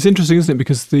 It's interesting, isn't it?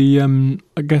 Because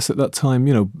I guess at that time,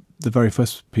 the very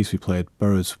first piece we played,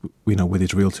 Burroughs, with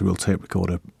his reel-to-reel tape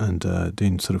recorder and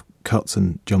doing sort of cuts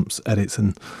and jumps, edits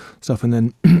and stuff, and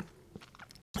then,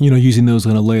 using those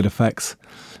kind of layered effects.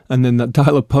 And then that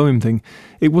Dial-A-Poem thing,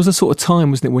 it was a sort of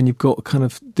time, wasn't it, when you've got kind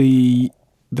of the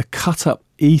cut-up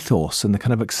ethos and the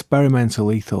kind of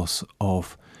experimental ethos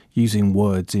of using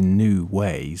words in new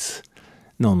ways,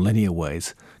 non-linear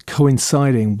ways,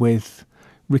 coinciding with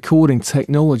recording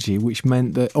technology, which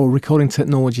meant that, or recording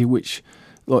technology which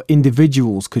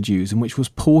individuals could use and which was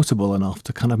portable enough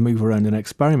to kind of move around and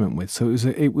experiment with. So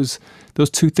it was those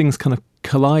two things kind of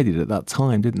collided at that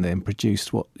time, didn't they, and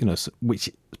produced which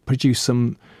produced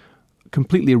some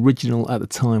completely original at the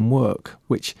time work,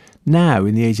 which now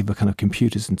in the age of the kind of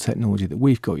computers and technology that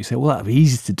we've got, you say, well, that'd be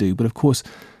easy to do, but of course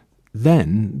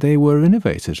then they were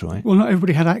innovators, right? Well, not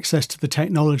everybody had access to the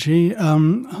technology.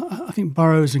 I think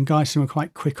Burroughs and Geisen were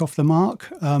quite quick off the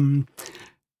mark.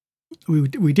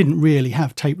 We didn't really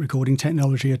have tape recording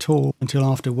technology at all until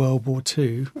after World War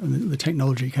II. The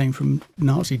technology came from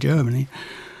Nazi Germany.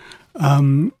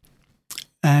 And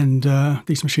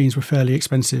these machines were fairly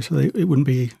expensive, so it wouldn't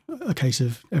be a case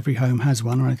of every home has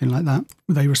one or anything like that.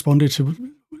 They responded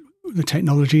to the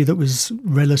technology that was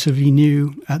relatively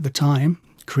new at the time,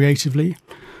 creatively,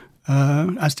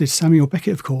 as did Samuel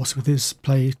Beckett, of course, with his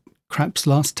play Krapp's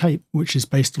Last Tape, which is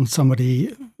based on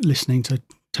somebody listening to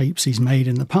tapes he's made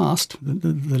in the past,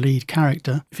 the lead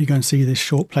character. If you go and see this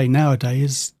short play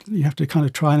nowadays, you have to kind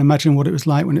of try and imagine what it was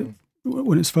like when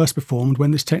it's first performed,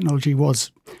 when this technology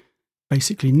was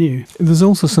basically new. There's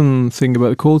also something about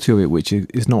the quality of it which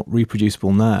is not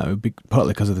reproducible now,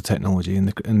 partly because of the technology and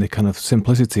the kind of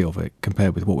simplicity of it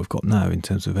compared with what we've got now in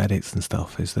terms of edits and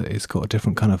stuff, is that it's got a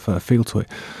different kind of feel to it.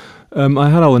 I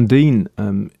had Alan Dean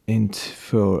in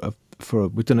for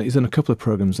we've done. He's done a couple of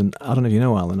programs, and I don't know if you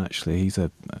know Alan. Actually, he's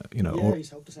he's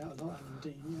helped us out a lot, Alan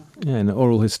Dean. Yeah, an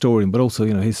oral historian, but also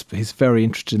he's very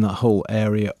interested in that whole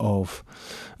area of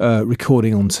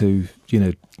recording onto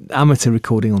amateur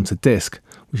recording onto disc,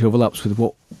 which overlaps with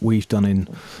what we've done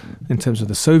in terms of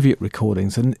the Soviet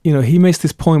recordings. And he makes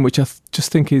this point, which I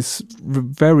just think is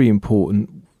very important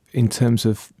in terms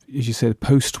of, as you said,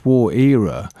 post-war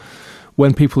era,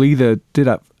 when people either did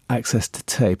have access to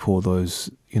tape or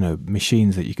those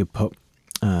machines that you could put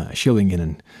a shilling in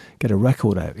and get a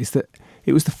record out, is that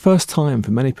it was the first time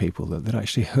for many people that they'd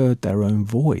actually heard their own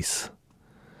voice.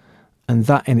 And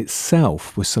that in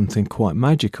itself was something quite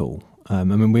magical. I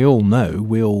mean, we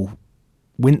all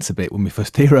wince a bit when we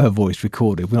first hear our voice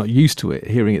recorded. We're not used to it,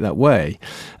 hearing it that way.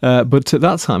 But at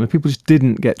that time, people just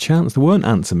didn't get a chance. There weren't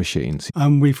answer machines.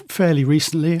 We've fairly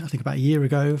recently, I think about a year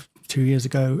ago, 2 years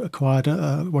ago, acquired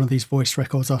one of these voice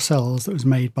records ourselves that was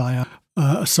made by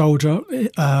a soldier,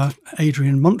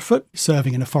 Adrian Montfort,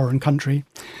 serving in a foreign country.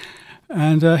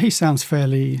 And he sounds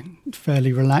fairly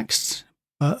relaxed,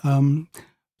 but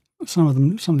some of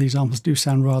these examples do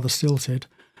sound rather stilted.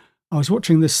 I was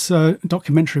watching this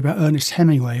documentary about Ernest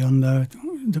Hemingway on the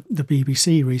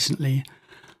BBC recently,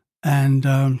 and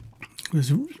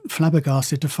was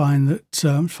flabbergasted to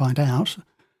find out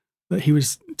that he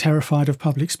was terrified of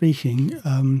public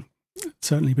speaking,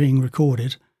 certainly being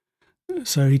recorded.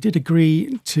 So he did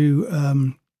agree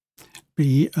to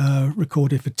be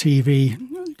recorded for TV,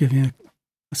 giving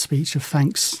a speech of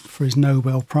thanks for his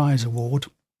Nobel Prize award,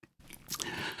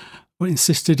 but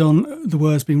insisted on the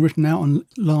words being written out on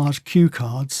large cue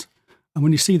cards. And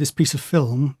when you see this piece of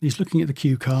film, he's looking at the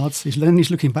cue cards, he's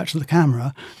looking back to the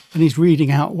camera, and he's reading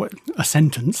out a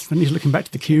sentence, then he's looking back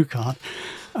to the cue card.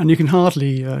 And you can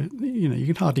hardly,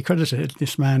 credit it.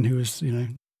 This man who was,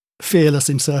 fearless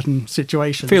in certain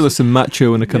situations. Fearless and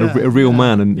macho and a real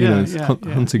man, and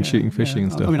hunting, shooting, fishing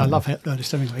and stuff. I mean, I love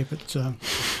Ernest Hemingway, but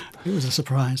it was a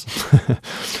surprise.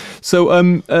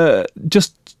 So,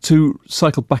 just to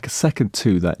cycle back a second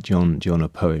to that John Giorno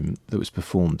poem that was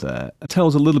performed there, tell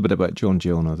us a little bit about John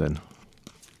Giorno then.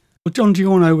 Well, John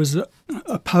Giorno was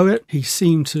a poet. He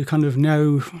seemed to kind of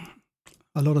know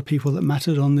a lot of people that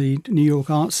mattered on the New York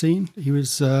art scene. He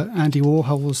was Andy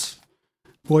Warhol's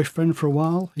boyfriend for a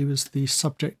while. He was the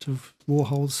subject of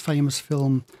Warhol's famous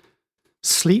film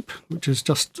Sleep, which is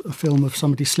just a film of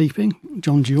somebody sleeping.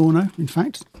 John Giorno, in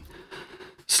fact,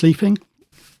 sleeping.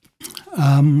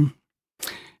 And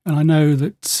I know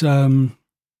that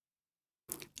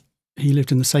he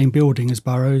lived in the same building as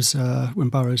Burroughs when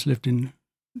Burroughs lived in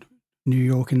New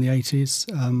York in the 80s.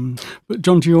 But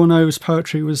John Giorno's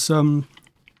poetry was, he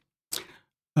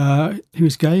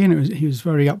was gay, and he was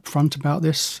very upfront about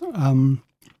this.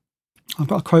 I've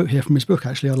got a quote here from his book,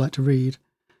 actually, I'd like to read.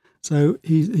 So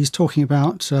he's talking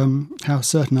about how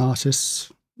certain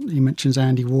artists, he mentions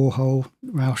Andy Warhol,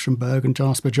 Rauschenberg and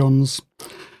Jasper Johns,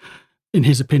 in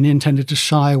his opinion, tended to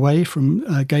shy away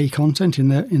from gay content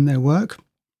in their work,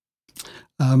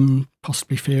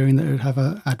 possibly fearing that it would have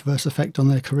an adverse effect on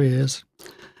their careers.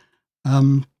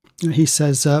 He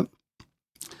says,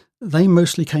 they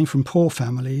mostly came from poor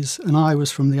families, and I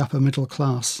was from the upper middle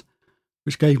class,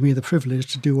 which gave me the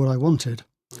privilege to do what I wanted.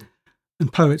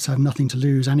 And poets have nothing to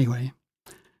lose anyway.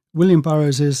 William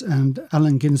Burroughs's and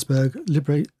Allen Ginsberg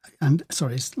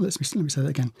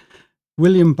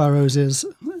William Burroughs's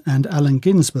and Allen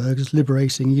Ginsberg's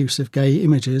liberating use of gay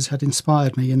images had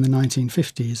inspired me in the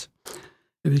 1950s.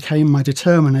 It became my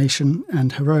determination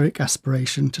and heroic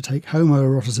aspiration to take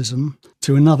homoeroticism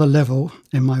to another level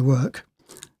in my work.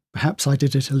 Perhaps I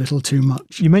did it a little too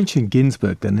much. You mentioned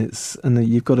Ginsberg, then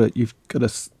you've got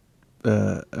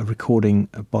a recording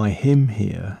by him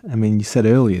here. I mean, you said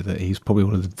earlier that he's probably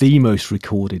one of the most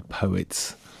recorded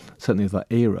poets, certainly of that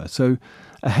era. So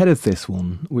ahead of this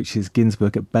one, which is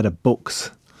Ginsberg at Better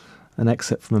Books, an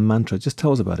excerpt from a mantra. Just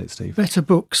tell us about it, Steve. Better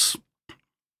Books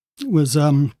was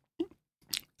a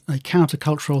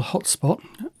countercultural hotspot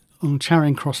on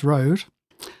Charing Cross Road,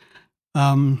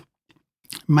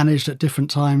 managed at different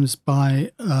times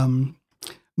by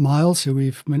Miles, who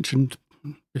we've mentioned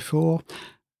before,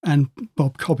 and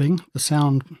Bob Cobbing, the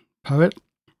sound poet.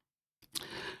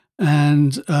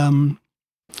 And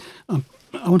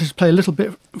I wanted to play a little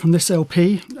bit from this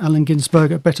LP, Allen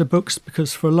Ginsberg at Better Books,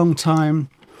 because for a long time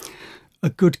a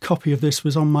good copy of this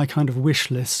was on my kind of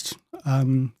wish list.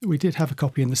 We did have a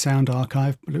copy in the Sound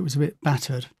Archive, but it was a bit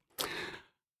battered.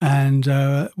 And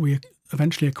we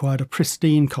eventually acquired a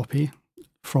pristine copy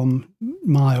from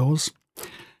Miles,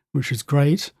 which is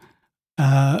great.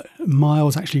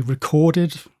 Miles actually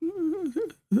recorded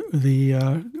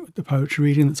the poetry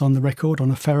reading that's on the record on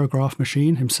a ferrograph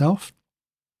machine himself.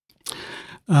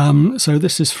 So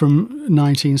this is from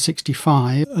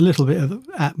 1965, a little bit of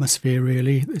atmosphere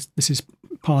really. This is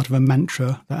part of a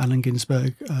mantra that Allen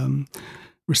Ginsberg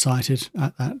recited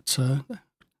at that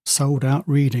sold-out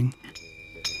reading.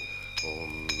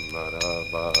 Om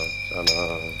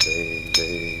Arabasana de de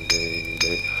de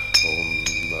de. Om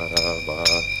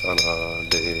Arabasana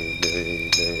de de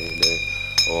de de.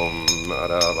 Om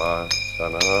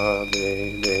Arabasana de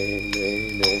de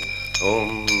de de.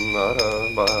 Om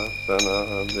Arabasana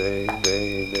de de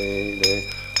de de.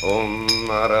 Om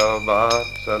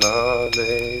Arabasana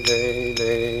de de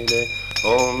de de.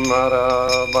 Om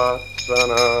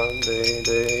Arabasana de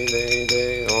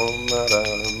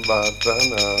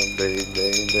de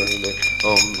de de.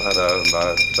 Om Arabasana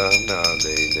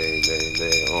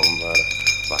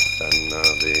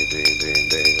de de de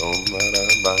de. Om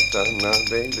Arabasana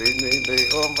de de de de.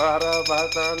 Om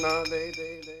Arabasana de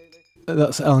de de.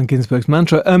 That's Allen Ginsberg's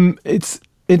mantra. It's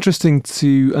interesting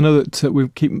I know that we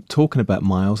keep talking about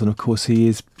Miles, and of course he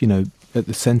is, at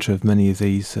the centre of many of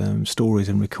these stories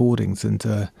and recordings.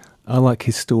 And I like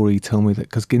his story. He told me that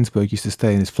because Ginsberg used to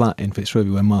stay in his flat in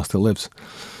Fitzrovia where Miles still lives.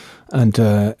 And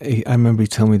I remember he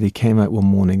told me that he came out one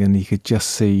morning and he could just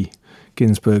see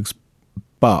Ginsberg's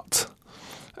butt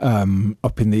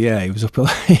up in the air. He was up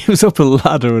a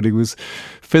ladder and he was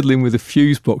fiddling with a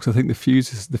fuse box. I think the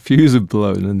fuse had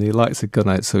blown and the lights had gone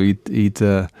out, so he'd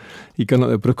gone up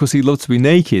there. But of course he loved to be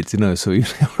naked, so he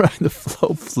was around the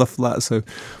flat. So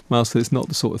Miles said it's not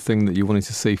the sort of thing that you wanted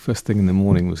to see first thing in the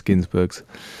morning was Ginsberg's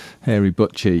hairy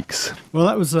butt cheeks. Well,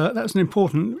 that was an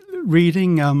important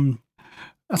reading. It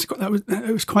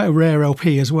was quite a rare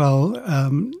LP as well.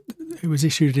 It was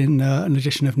issued in an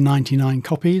edition of 99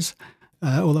 copies.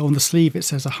 Although on the sleeve it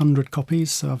says 100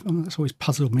 copies, so that's always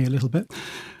puzzled me a little bit.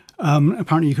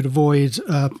 Apparently you could avoid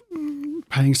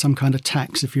paying some kind of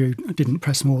tax if you didn't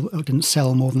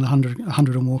sell more than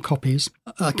 100 or more copies.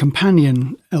 A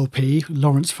companion LP,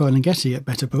 Lawrence Ferlinghetti at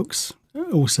Better Books,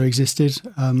 also existed.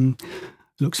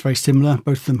 Looks very similar.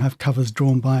 Both of them have covers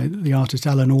drawn by the artist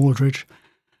Alan Aldridge.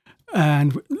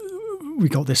 And we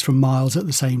got this from Miles at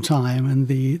the same time. And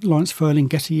the Lawrence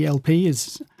Ferlinghetti LP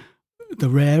is the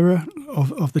rarer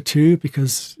of the two,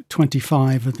 because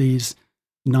 25 of these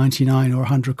 99 or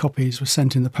 100 copies were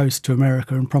sent in the post to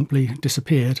America and promptly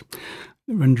disappeared,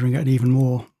 rendering it an even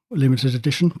more limited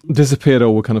edition. Disappeared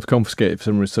or were kind of confiscated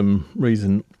for some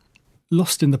reason?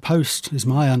 Lost in the post is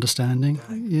my understanding.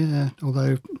 Yeah,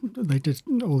 although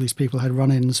all these people had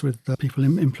run-ins with people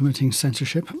implementing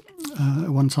censorship at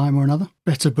one time or another.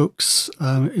 Better Books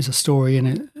is a story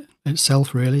in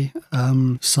itself, really.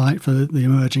 Site for the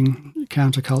emerging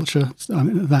counterculture.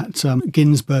 That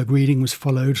Ginsberg reading was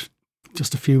followed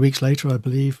just a few weeks later, I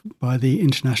believe, by the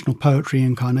International Poetry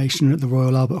Incarnation at the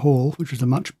Royal Albert Hall, which was a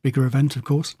much bigger event, of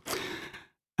course.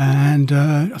 And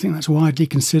I think that's widely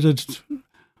considered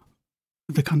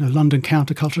the kind of London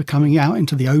counterculture coming out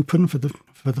into the open for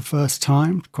the first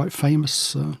time. Quite a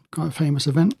famous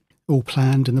event, all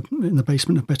planned in the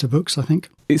basement of Better Books, I think.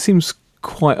 It seems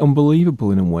quite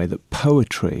unbelievable in a way that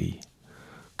poetry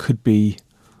could be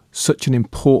such an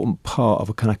important part of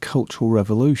a kind of cultural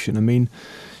revolution. I mean,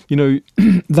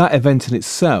 that event in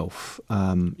itself,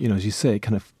 as you say, it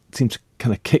kind of seems to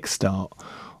kind of kickstart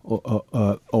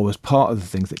or was part of the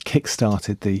things that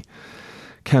kickstarted the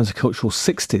countercultural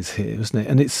 60s here, isn't it?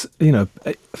 And it's,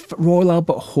 Royal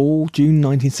Albert Hall, June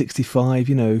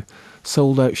 1965,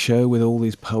 sold out show with all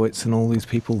these poets and all these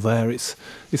people there. It's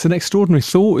an extraordinary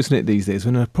thought, isn't it, these days?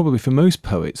 When probably for most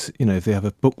poets, if they have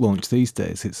a book launch these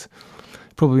days, it's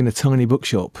probably in a tiny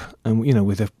bookshop and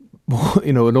with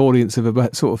an audience of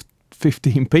about sort of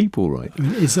 15 people, right?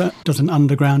 Does an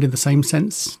underground in the same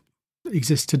sense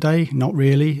exist today? Not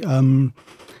really. In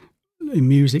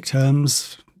music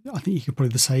terms, I think you could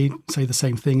probably say the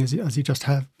same thing as you just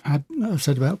have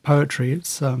said about poetry.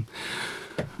 It's a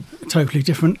totally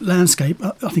different landscape.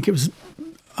 I think it was,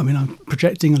 I'm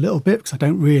projecting a little bit because I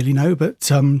don't really know,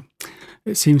 but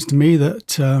it seems to me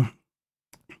that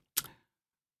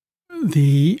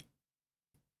the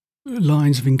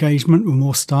lines of engagement were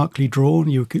more starkly drawn.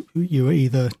 You were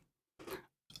either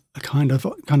kind of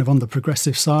on the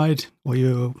progressive side, or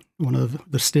you're one of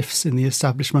the stiffs in the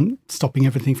establishment, stopping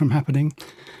everything from happening.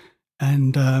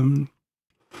 And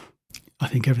I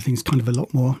think everything's kind of a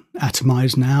lot more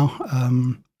atomized now.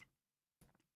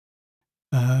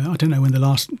 I don't know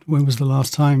when was the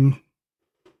last time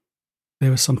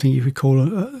there was something you could call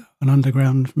an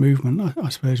underground movement. I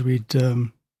suppose we'd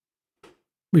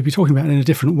be talking about it in a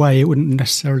different way. It wouldn't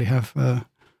necessarily have a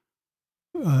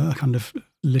kind of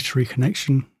literary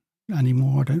connection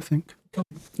anymore, I don't think.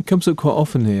 It comes up quite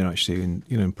often here, actually,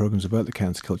 in programs about the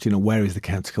counterculture. Where is the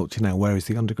counterculture now? Where is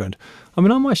the underground? I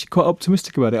mean, I'm actually quite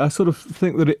optimistic about it. I sort of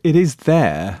think that it is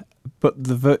there, but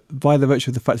by the virtue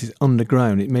of the fact it's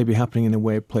underground, it may be happening in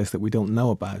a place that we don't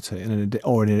know about it,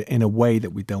 in a way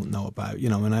that we don't know about.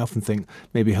 And I often think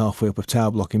maybe halfway up a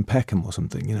tower block in Peckham or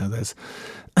something.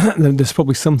 There's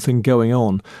probably something going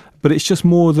on, but it's just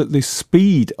more that the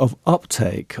speed of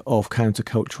uptake of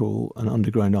countercultural and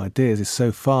underground ideas is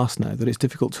so fast now that it's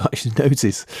difficult to actually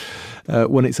notice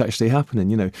when it's actually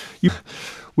happening.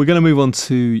 We're going to move on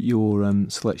to your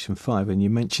selection 5, and you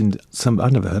mentioned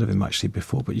I've never heard of him actually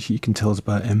before, but you can tell us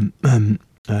about him.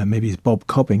 Maybe it's Bob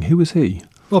Cobbing. Who was he?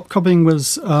 Bob Cobbing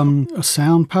was a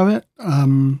sound poet.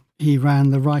 He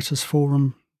ran the Writers'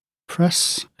 Forum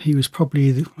Press. He was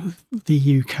probably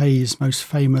the UK's most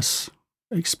famous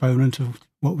exponent of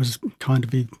what was kind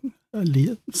of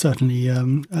certainly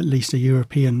at least a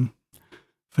European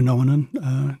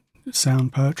phenomenon.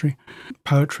 Sound poetry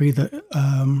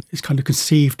that is kind of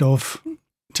conceived of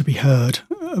to be heard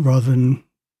rather than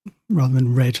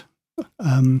read.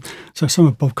 So some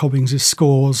of Bob Cobbing's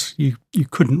scores you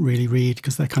couldn't really read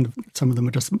because they're kind of, some of them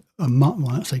are just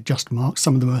just marks.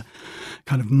 Some of them are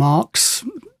kind of marks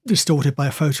distorted by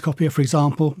a photocopier, for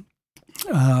example,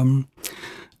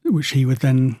 which he would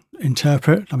then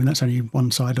interpret. I mean, that's only one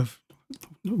side of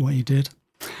what he did.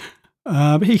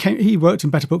 But he worked in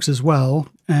Better Books as well,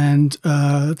 and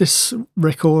this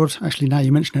record, actually now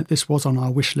you mention it, this was on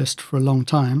our wish list for a long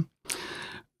time,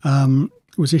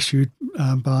 was issued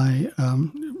by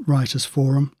Writers'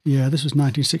 Forum. Yeah, this was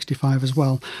 1965 as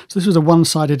well. So this was a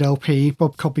one-sided LP,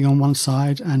 Bob Cobbing on one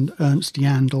side and Ernst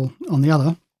Jandl on the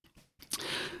other.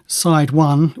 Side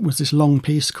 1 was this long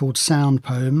piece called Sound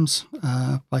Poems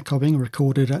by Cobbing,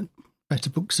 recorded at Better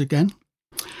Books again.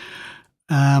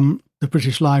 The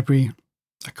British Library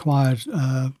acquired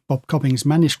Bob Cobbing's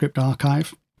manuscript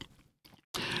archive,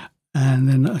 and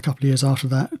then a couple of years after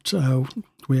that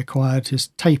we acquired his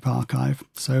tape archive.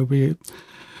 So in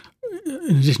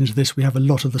addition to this, we have a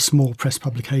lot of the small press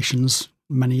publications,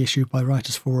 many issued by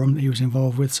Writers' Forum, that he was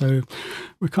involved with. So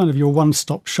we're kind of your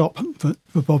one-stop shop for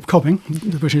Bob Cobbing,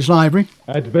 the British Library.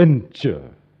 Adventure,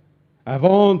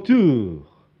 aventure,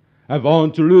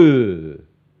 aventureux,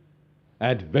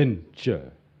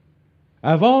 adventure,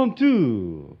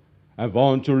 aventure,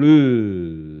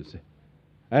 aventureuse,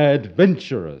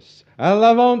 adventurous, à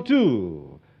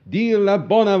l'aventure, dire la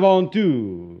bonne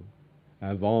aventure,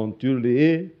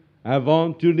 aventurier,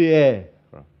 aventurière,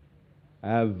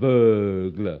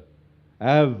 aveugle,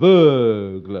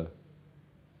 aveugle,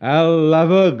 à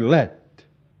l'aveuglette,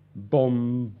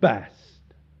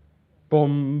 bombast,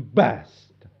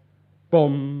 bombast,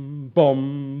 bombast,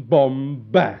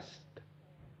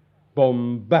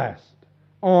 bombast,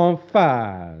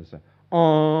 emphase,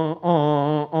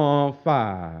 emphase,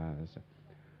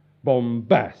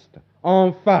 bombast,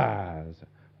 emphase,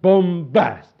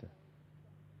 bombast.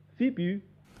 Fibu.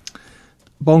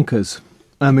 Bonkers.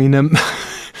 I mean,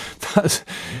 that's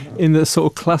in the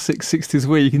sort of classic 60s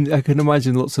way. I can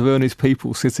imagine lots of earnest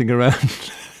people sitting around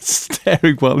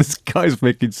staring while this guy's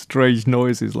making strange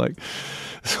noises, like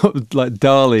sort of like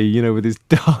Dali, with his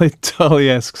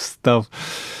Dali-esque stuff.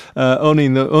 Only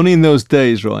in those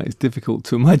days, right? It's difficult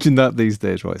to imagine that these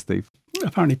days, right, Steve?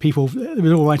 Apparently, it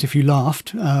was all right if you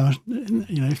laughed.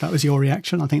 If that was your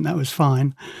reaction, I think that was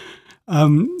fine.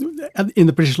 In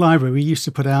the British Library, we used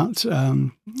to put out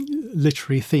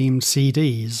literary themed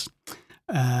CDs.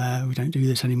 We don't do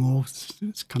this anymore.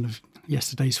 It's kind of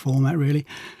yesterday's format, really.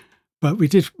 But we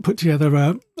did put together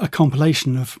a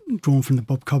compilation drawn from the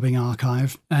Bob Cobbing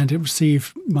archive, and it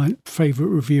received my favourite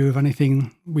review of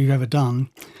anything we've ever done.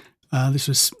 This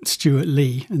was Stuart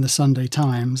Lee in the Sunday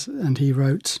Times, and he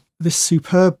wrote, "This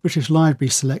superb British Library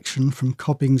selection from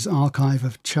Cobbing's archive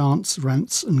of chants,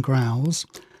 rants and growls,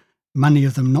 many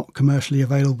of them not commercially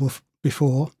available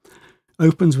before,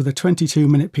 opens with a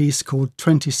 22-minute piece called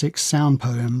 26 Sound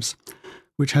Poems,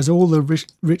 which has all the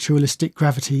ritualistic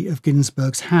gravity of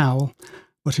Ginsberg's Howl,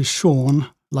 but is shorn,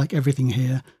 like everything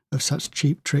here, of such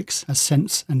cheap tricks as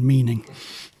sense and meaning."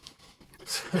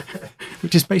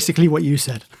 which is basically what you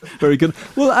said. Very good.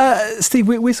 Well, Steve,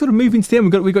 we're sort of moving to the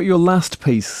end. We've got your last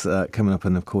piece coming up,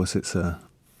 and of course it's a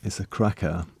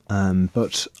cracker.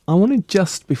 But I wanted,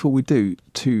 just before we do,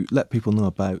 to let people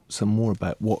know some more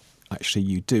about what actually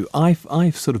you do.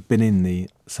 I've sort of been in the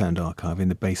Sound Archive in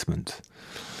the basement,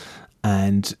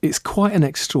 and it's quite an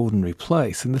extraordinary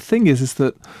place. And the thing is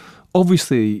that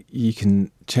obviously you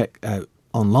can check out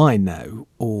online now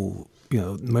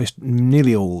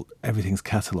nearly all everything's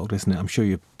catalogued, isn't it? I'm sure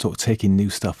you're sort of taking new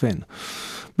stuff in,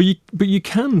 but you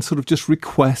can sort of just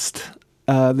request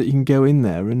that you can go in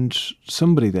there, and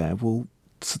somebody there will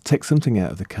take something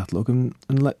out of the catalogue and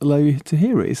allow you to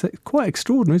hear it. It's quite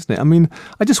extraordinary, isn't it? I mean,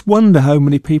 I just wonder how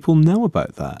many people know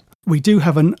about that. We do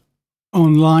have an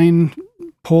online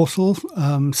portal,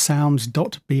 sounds.bl.uk,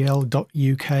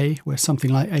 where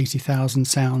something like 80,000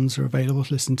 sounds are available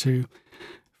to listen to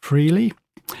freely.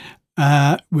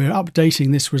 We're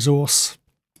updating this resource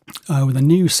with a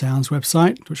new sounds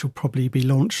website, which will probably be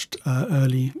launched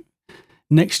early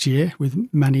next year with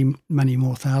many, many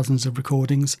more thousands of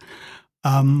recordings.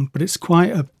 But it's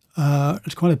quite a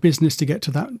business to get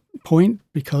to that point,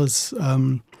 because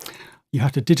you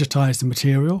have to digitize the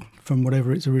material from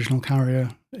whatever its original carrier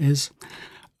is.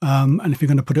 And if you're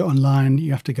going to put it online,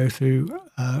 you have to go through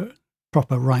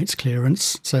proper rights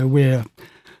clearance. So we're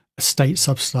a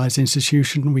state-subsidised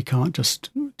institution. We can't just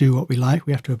do what we like.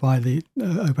 We have to obey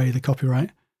the copyright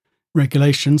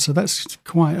regulations. So that's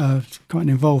quite an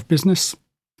involved business.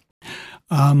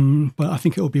 But I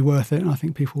think it will be worth it, and I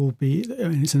think people will be.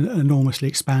 It's an enormously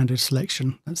expanded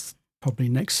selection. That's probably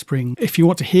next spring. If you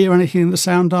want to hear anything in the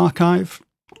Sound Archive,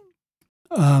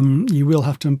 you will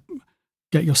have to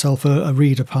get yourself a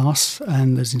reader pass,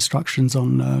 and there's instructions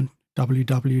on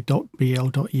www.bl.uk.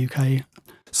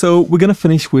 So we're going to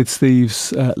finish with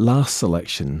Steve's last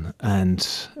selection, and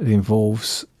it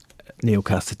involves Neal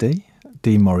Cassidy,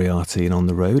 Dean Moriarty in On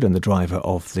the Road, and the driver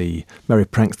of the Merry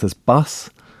Pranksters bus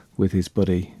with his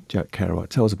buddy Jack Kerouac.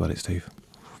 Tell us about it, Steve.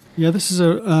 Yeah, this is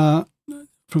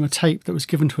from a tape that was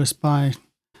given to us by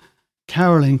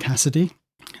Carolyn Cassidy,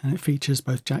 and it features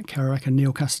both Jack Kerouac and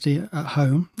Neal Cassidy at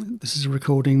home. This is a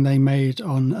recording they made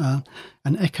on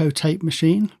an Echo tape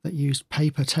machine that used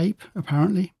paper tape,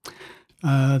 apparently.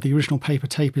 The original paper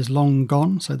tape is long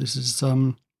gone, so this is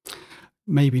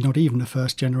maybe not even a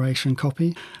first-generation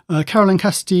copy. Carolyn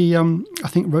Cassidy, I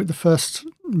think, wrote the first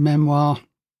memoir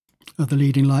of the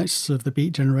leading lights of the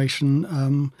Beat Generation.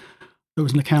 There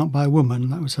was an account by a woman.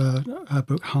 That was her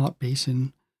book Heartbeat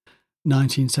in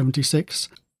 1976.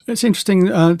 It's interesting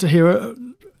to hear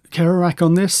Kerouac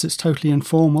on this. It's totally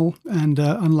informal, and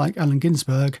unlike Allen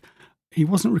Ginsberg, he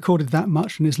wasn't recorded that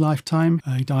much in his lifetime.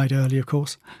 He died early, of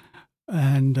course,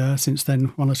 and since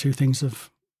then one or two things have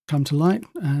come to light,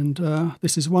 and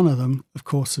this is one of them. Of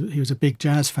course, he was a big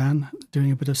jazz fan,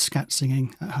 doing a bit of scat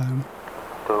singing at home.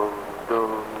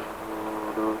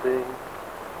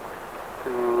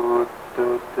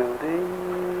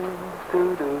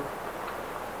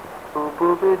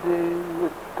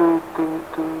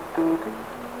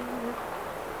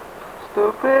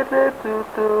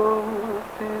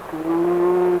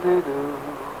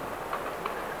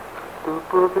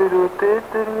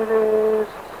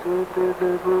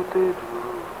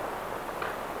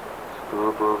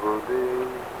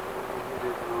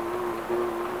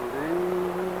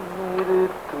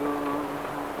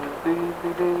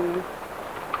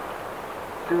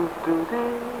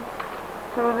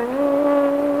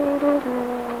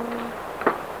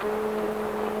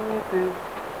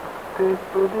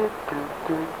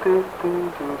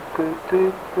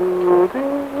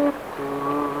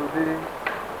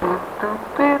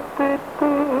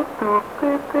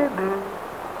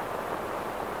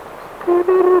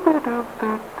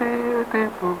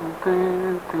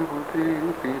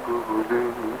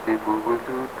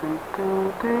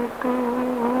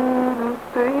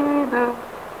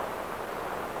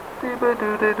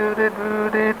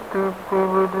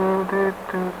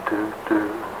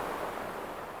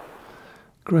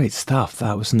 Great stuff,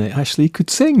 that, wasn't it? Actually, he could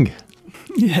sing.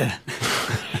 Yeah.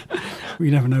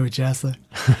 We never know with jazz, though.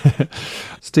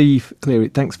 Steve Cleary,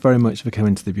 thanks very much for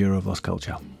coming to the Bureau of Lost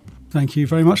Culture. Thank you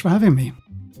very much for having me.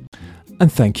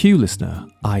 And thank you, listener.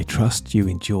 I trust you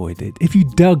enjoyed it. If you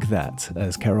dug that,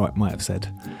 as Kerouac might have said,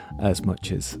 as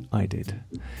much as I did,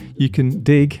 you can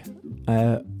dig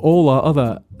all our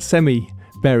other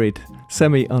semi-buried,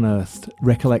 semi-unearthed,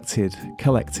 recollected,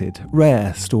 collected,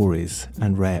 rare stories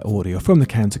and rare audio from the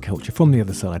counterculture, from the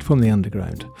other side, from the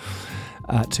underground.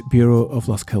 at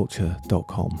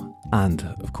bureauoflostculture.com, and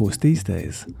of course these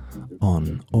days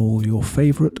on all your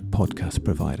favourite podcast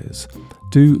providers.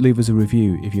 Do leave us a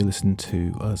review if you listen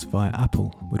to us via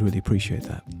Apple. We'd really appreciate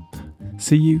that.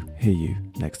 See you, hear you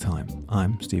next time.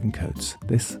 I'm Stephen Coates.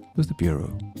 This was the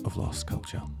Bureau of Lost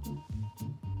Culture.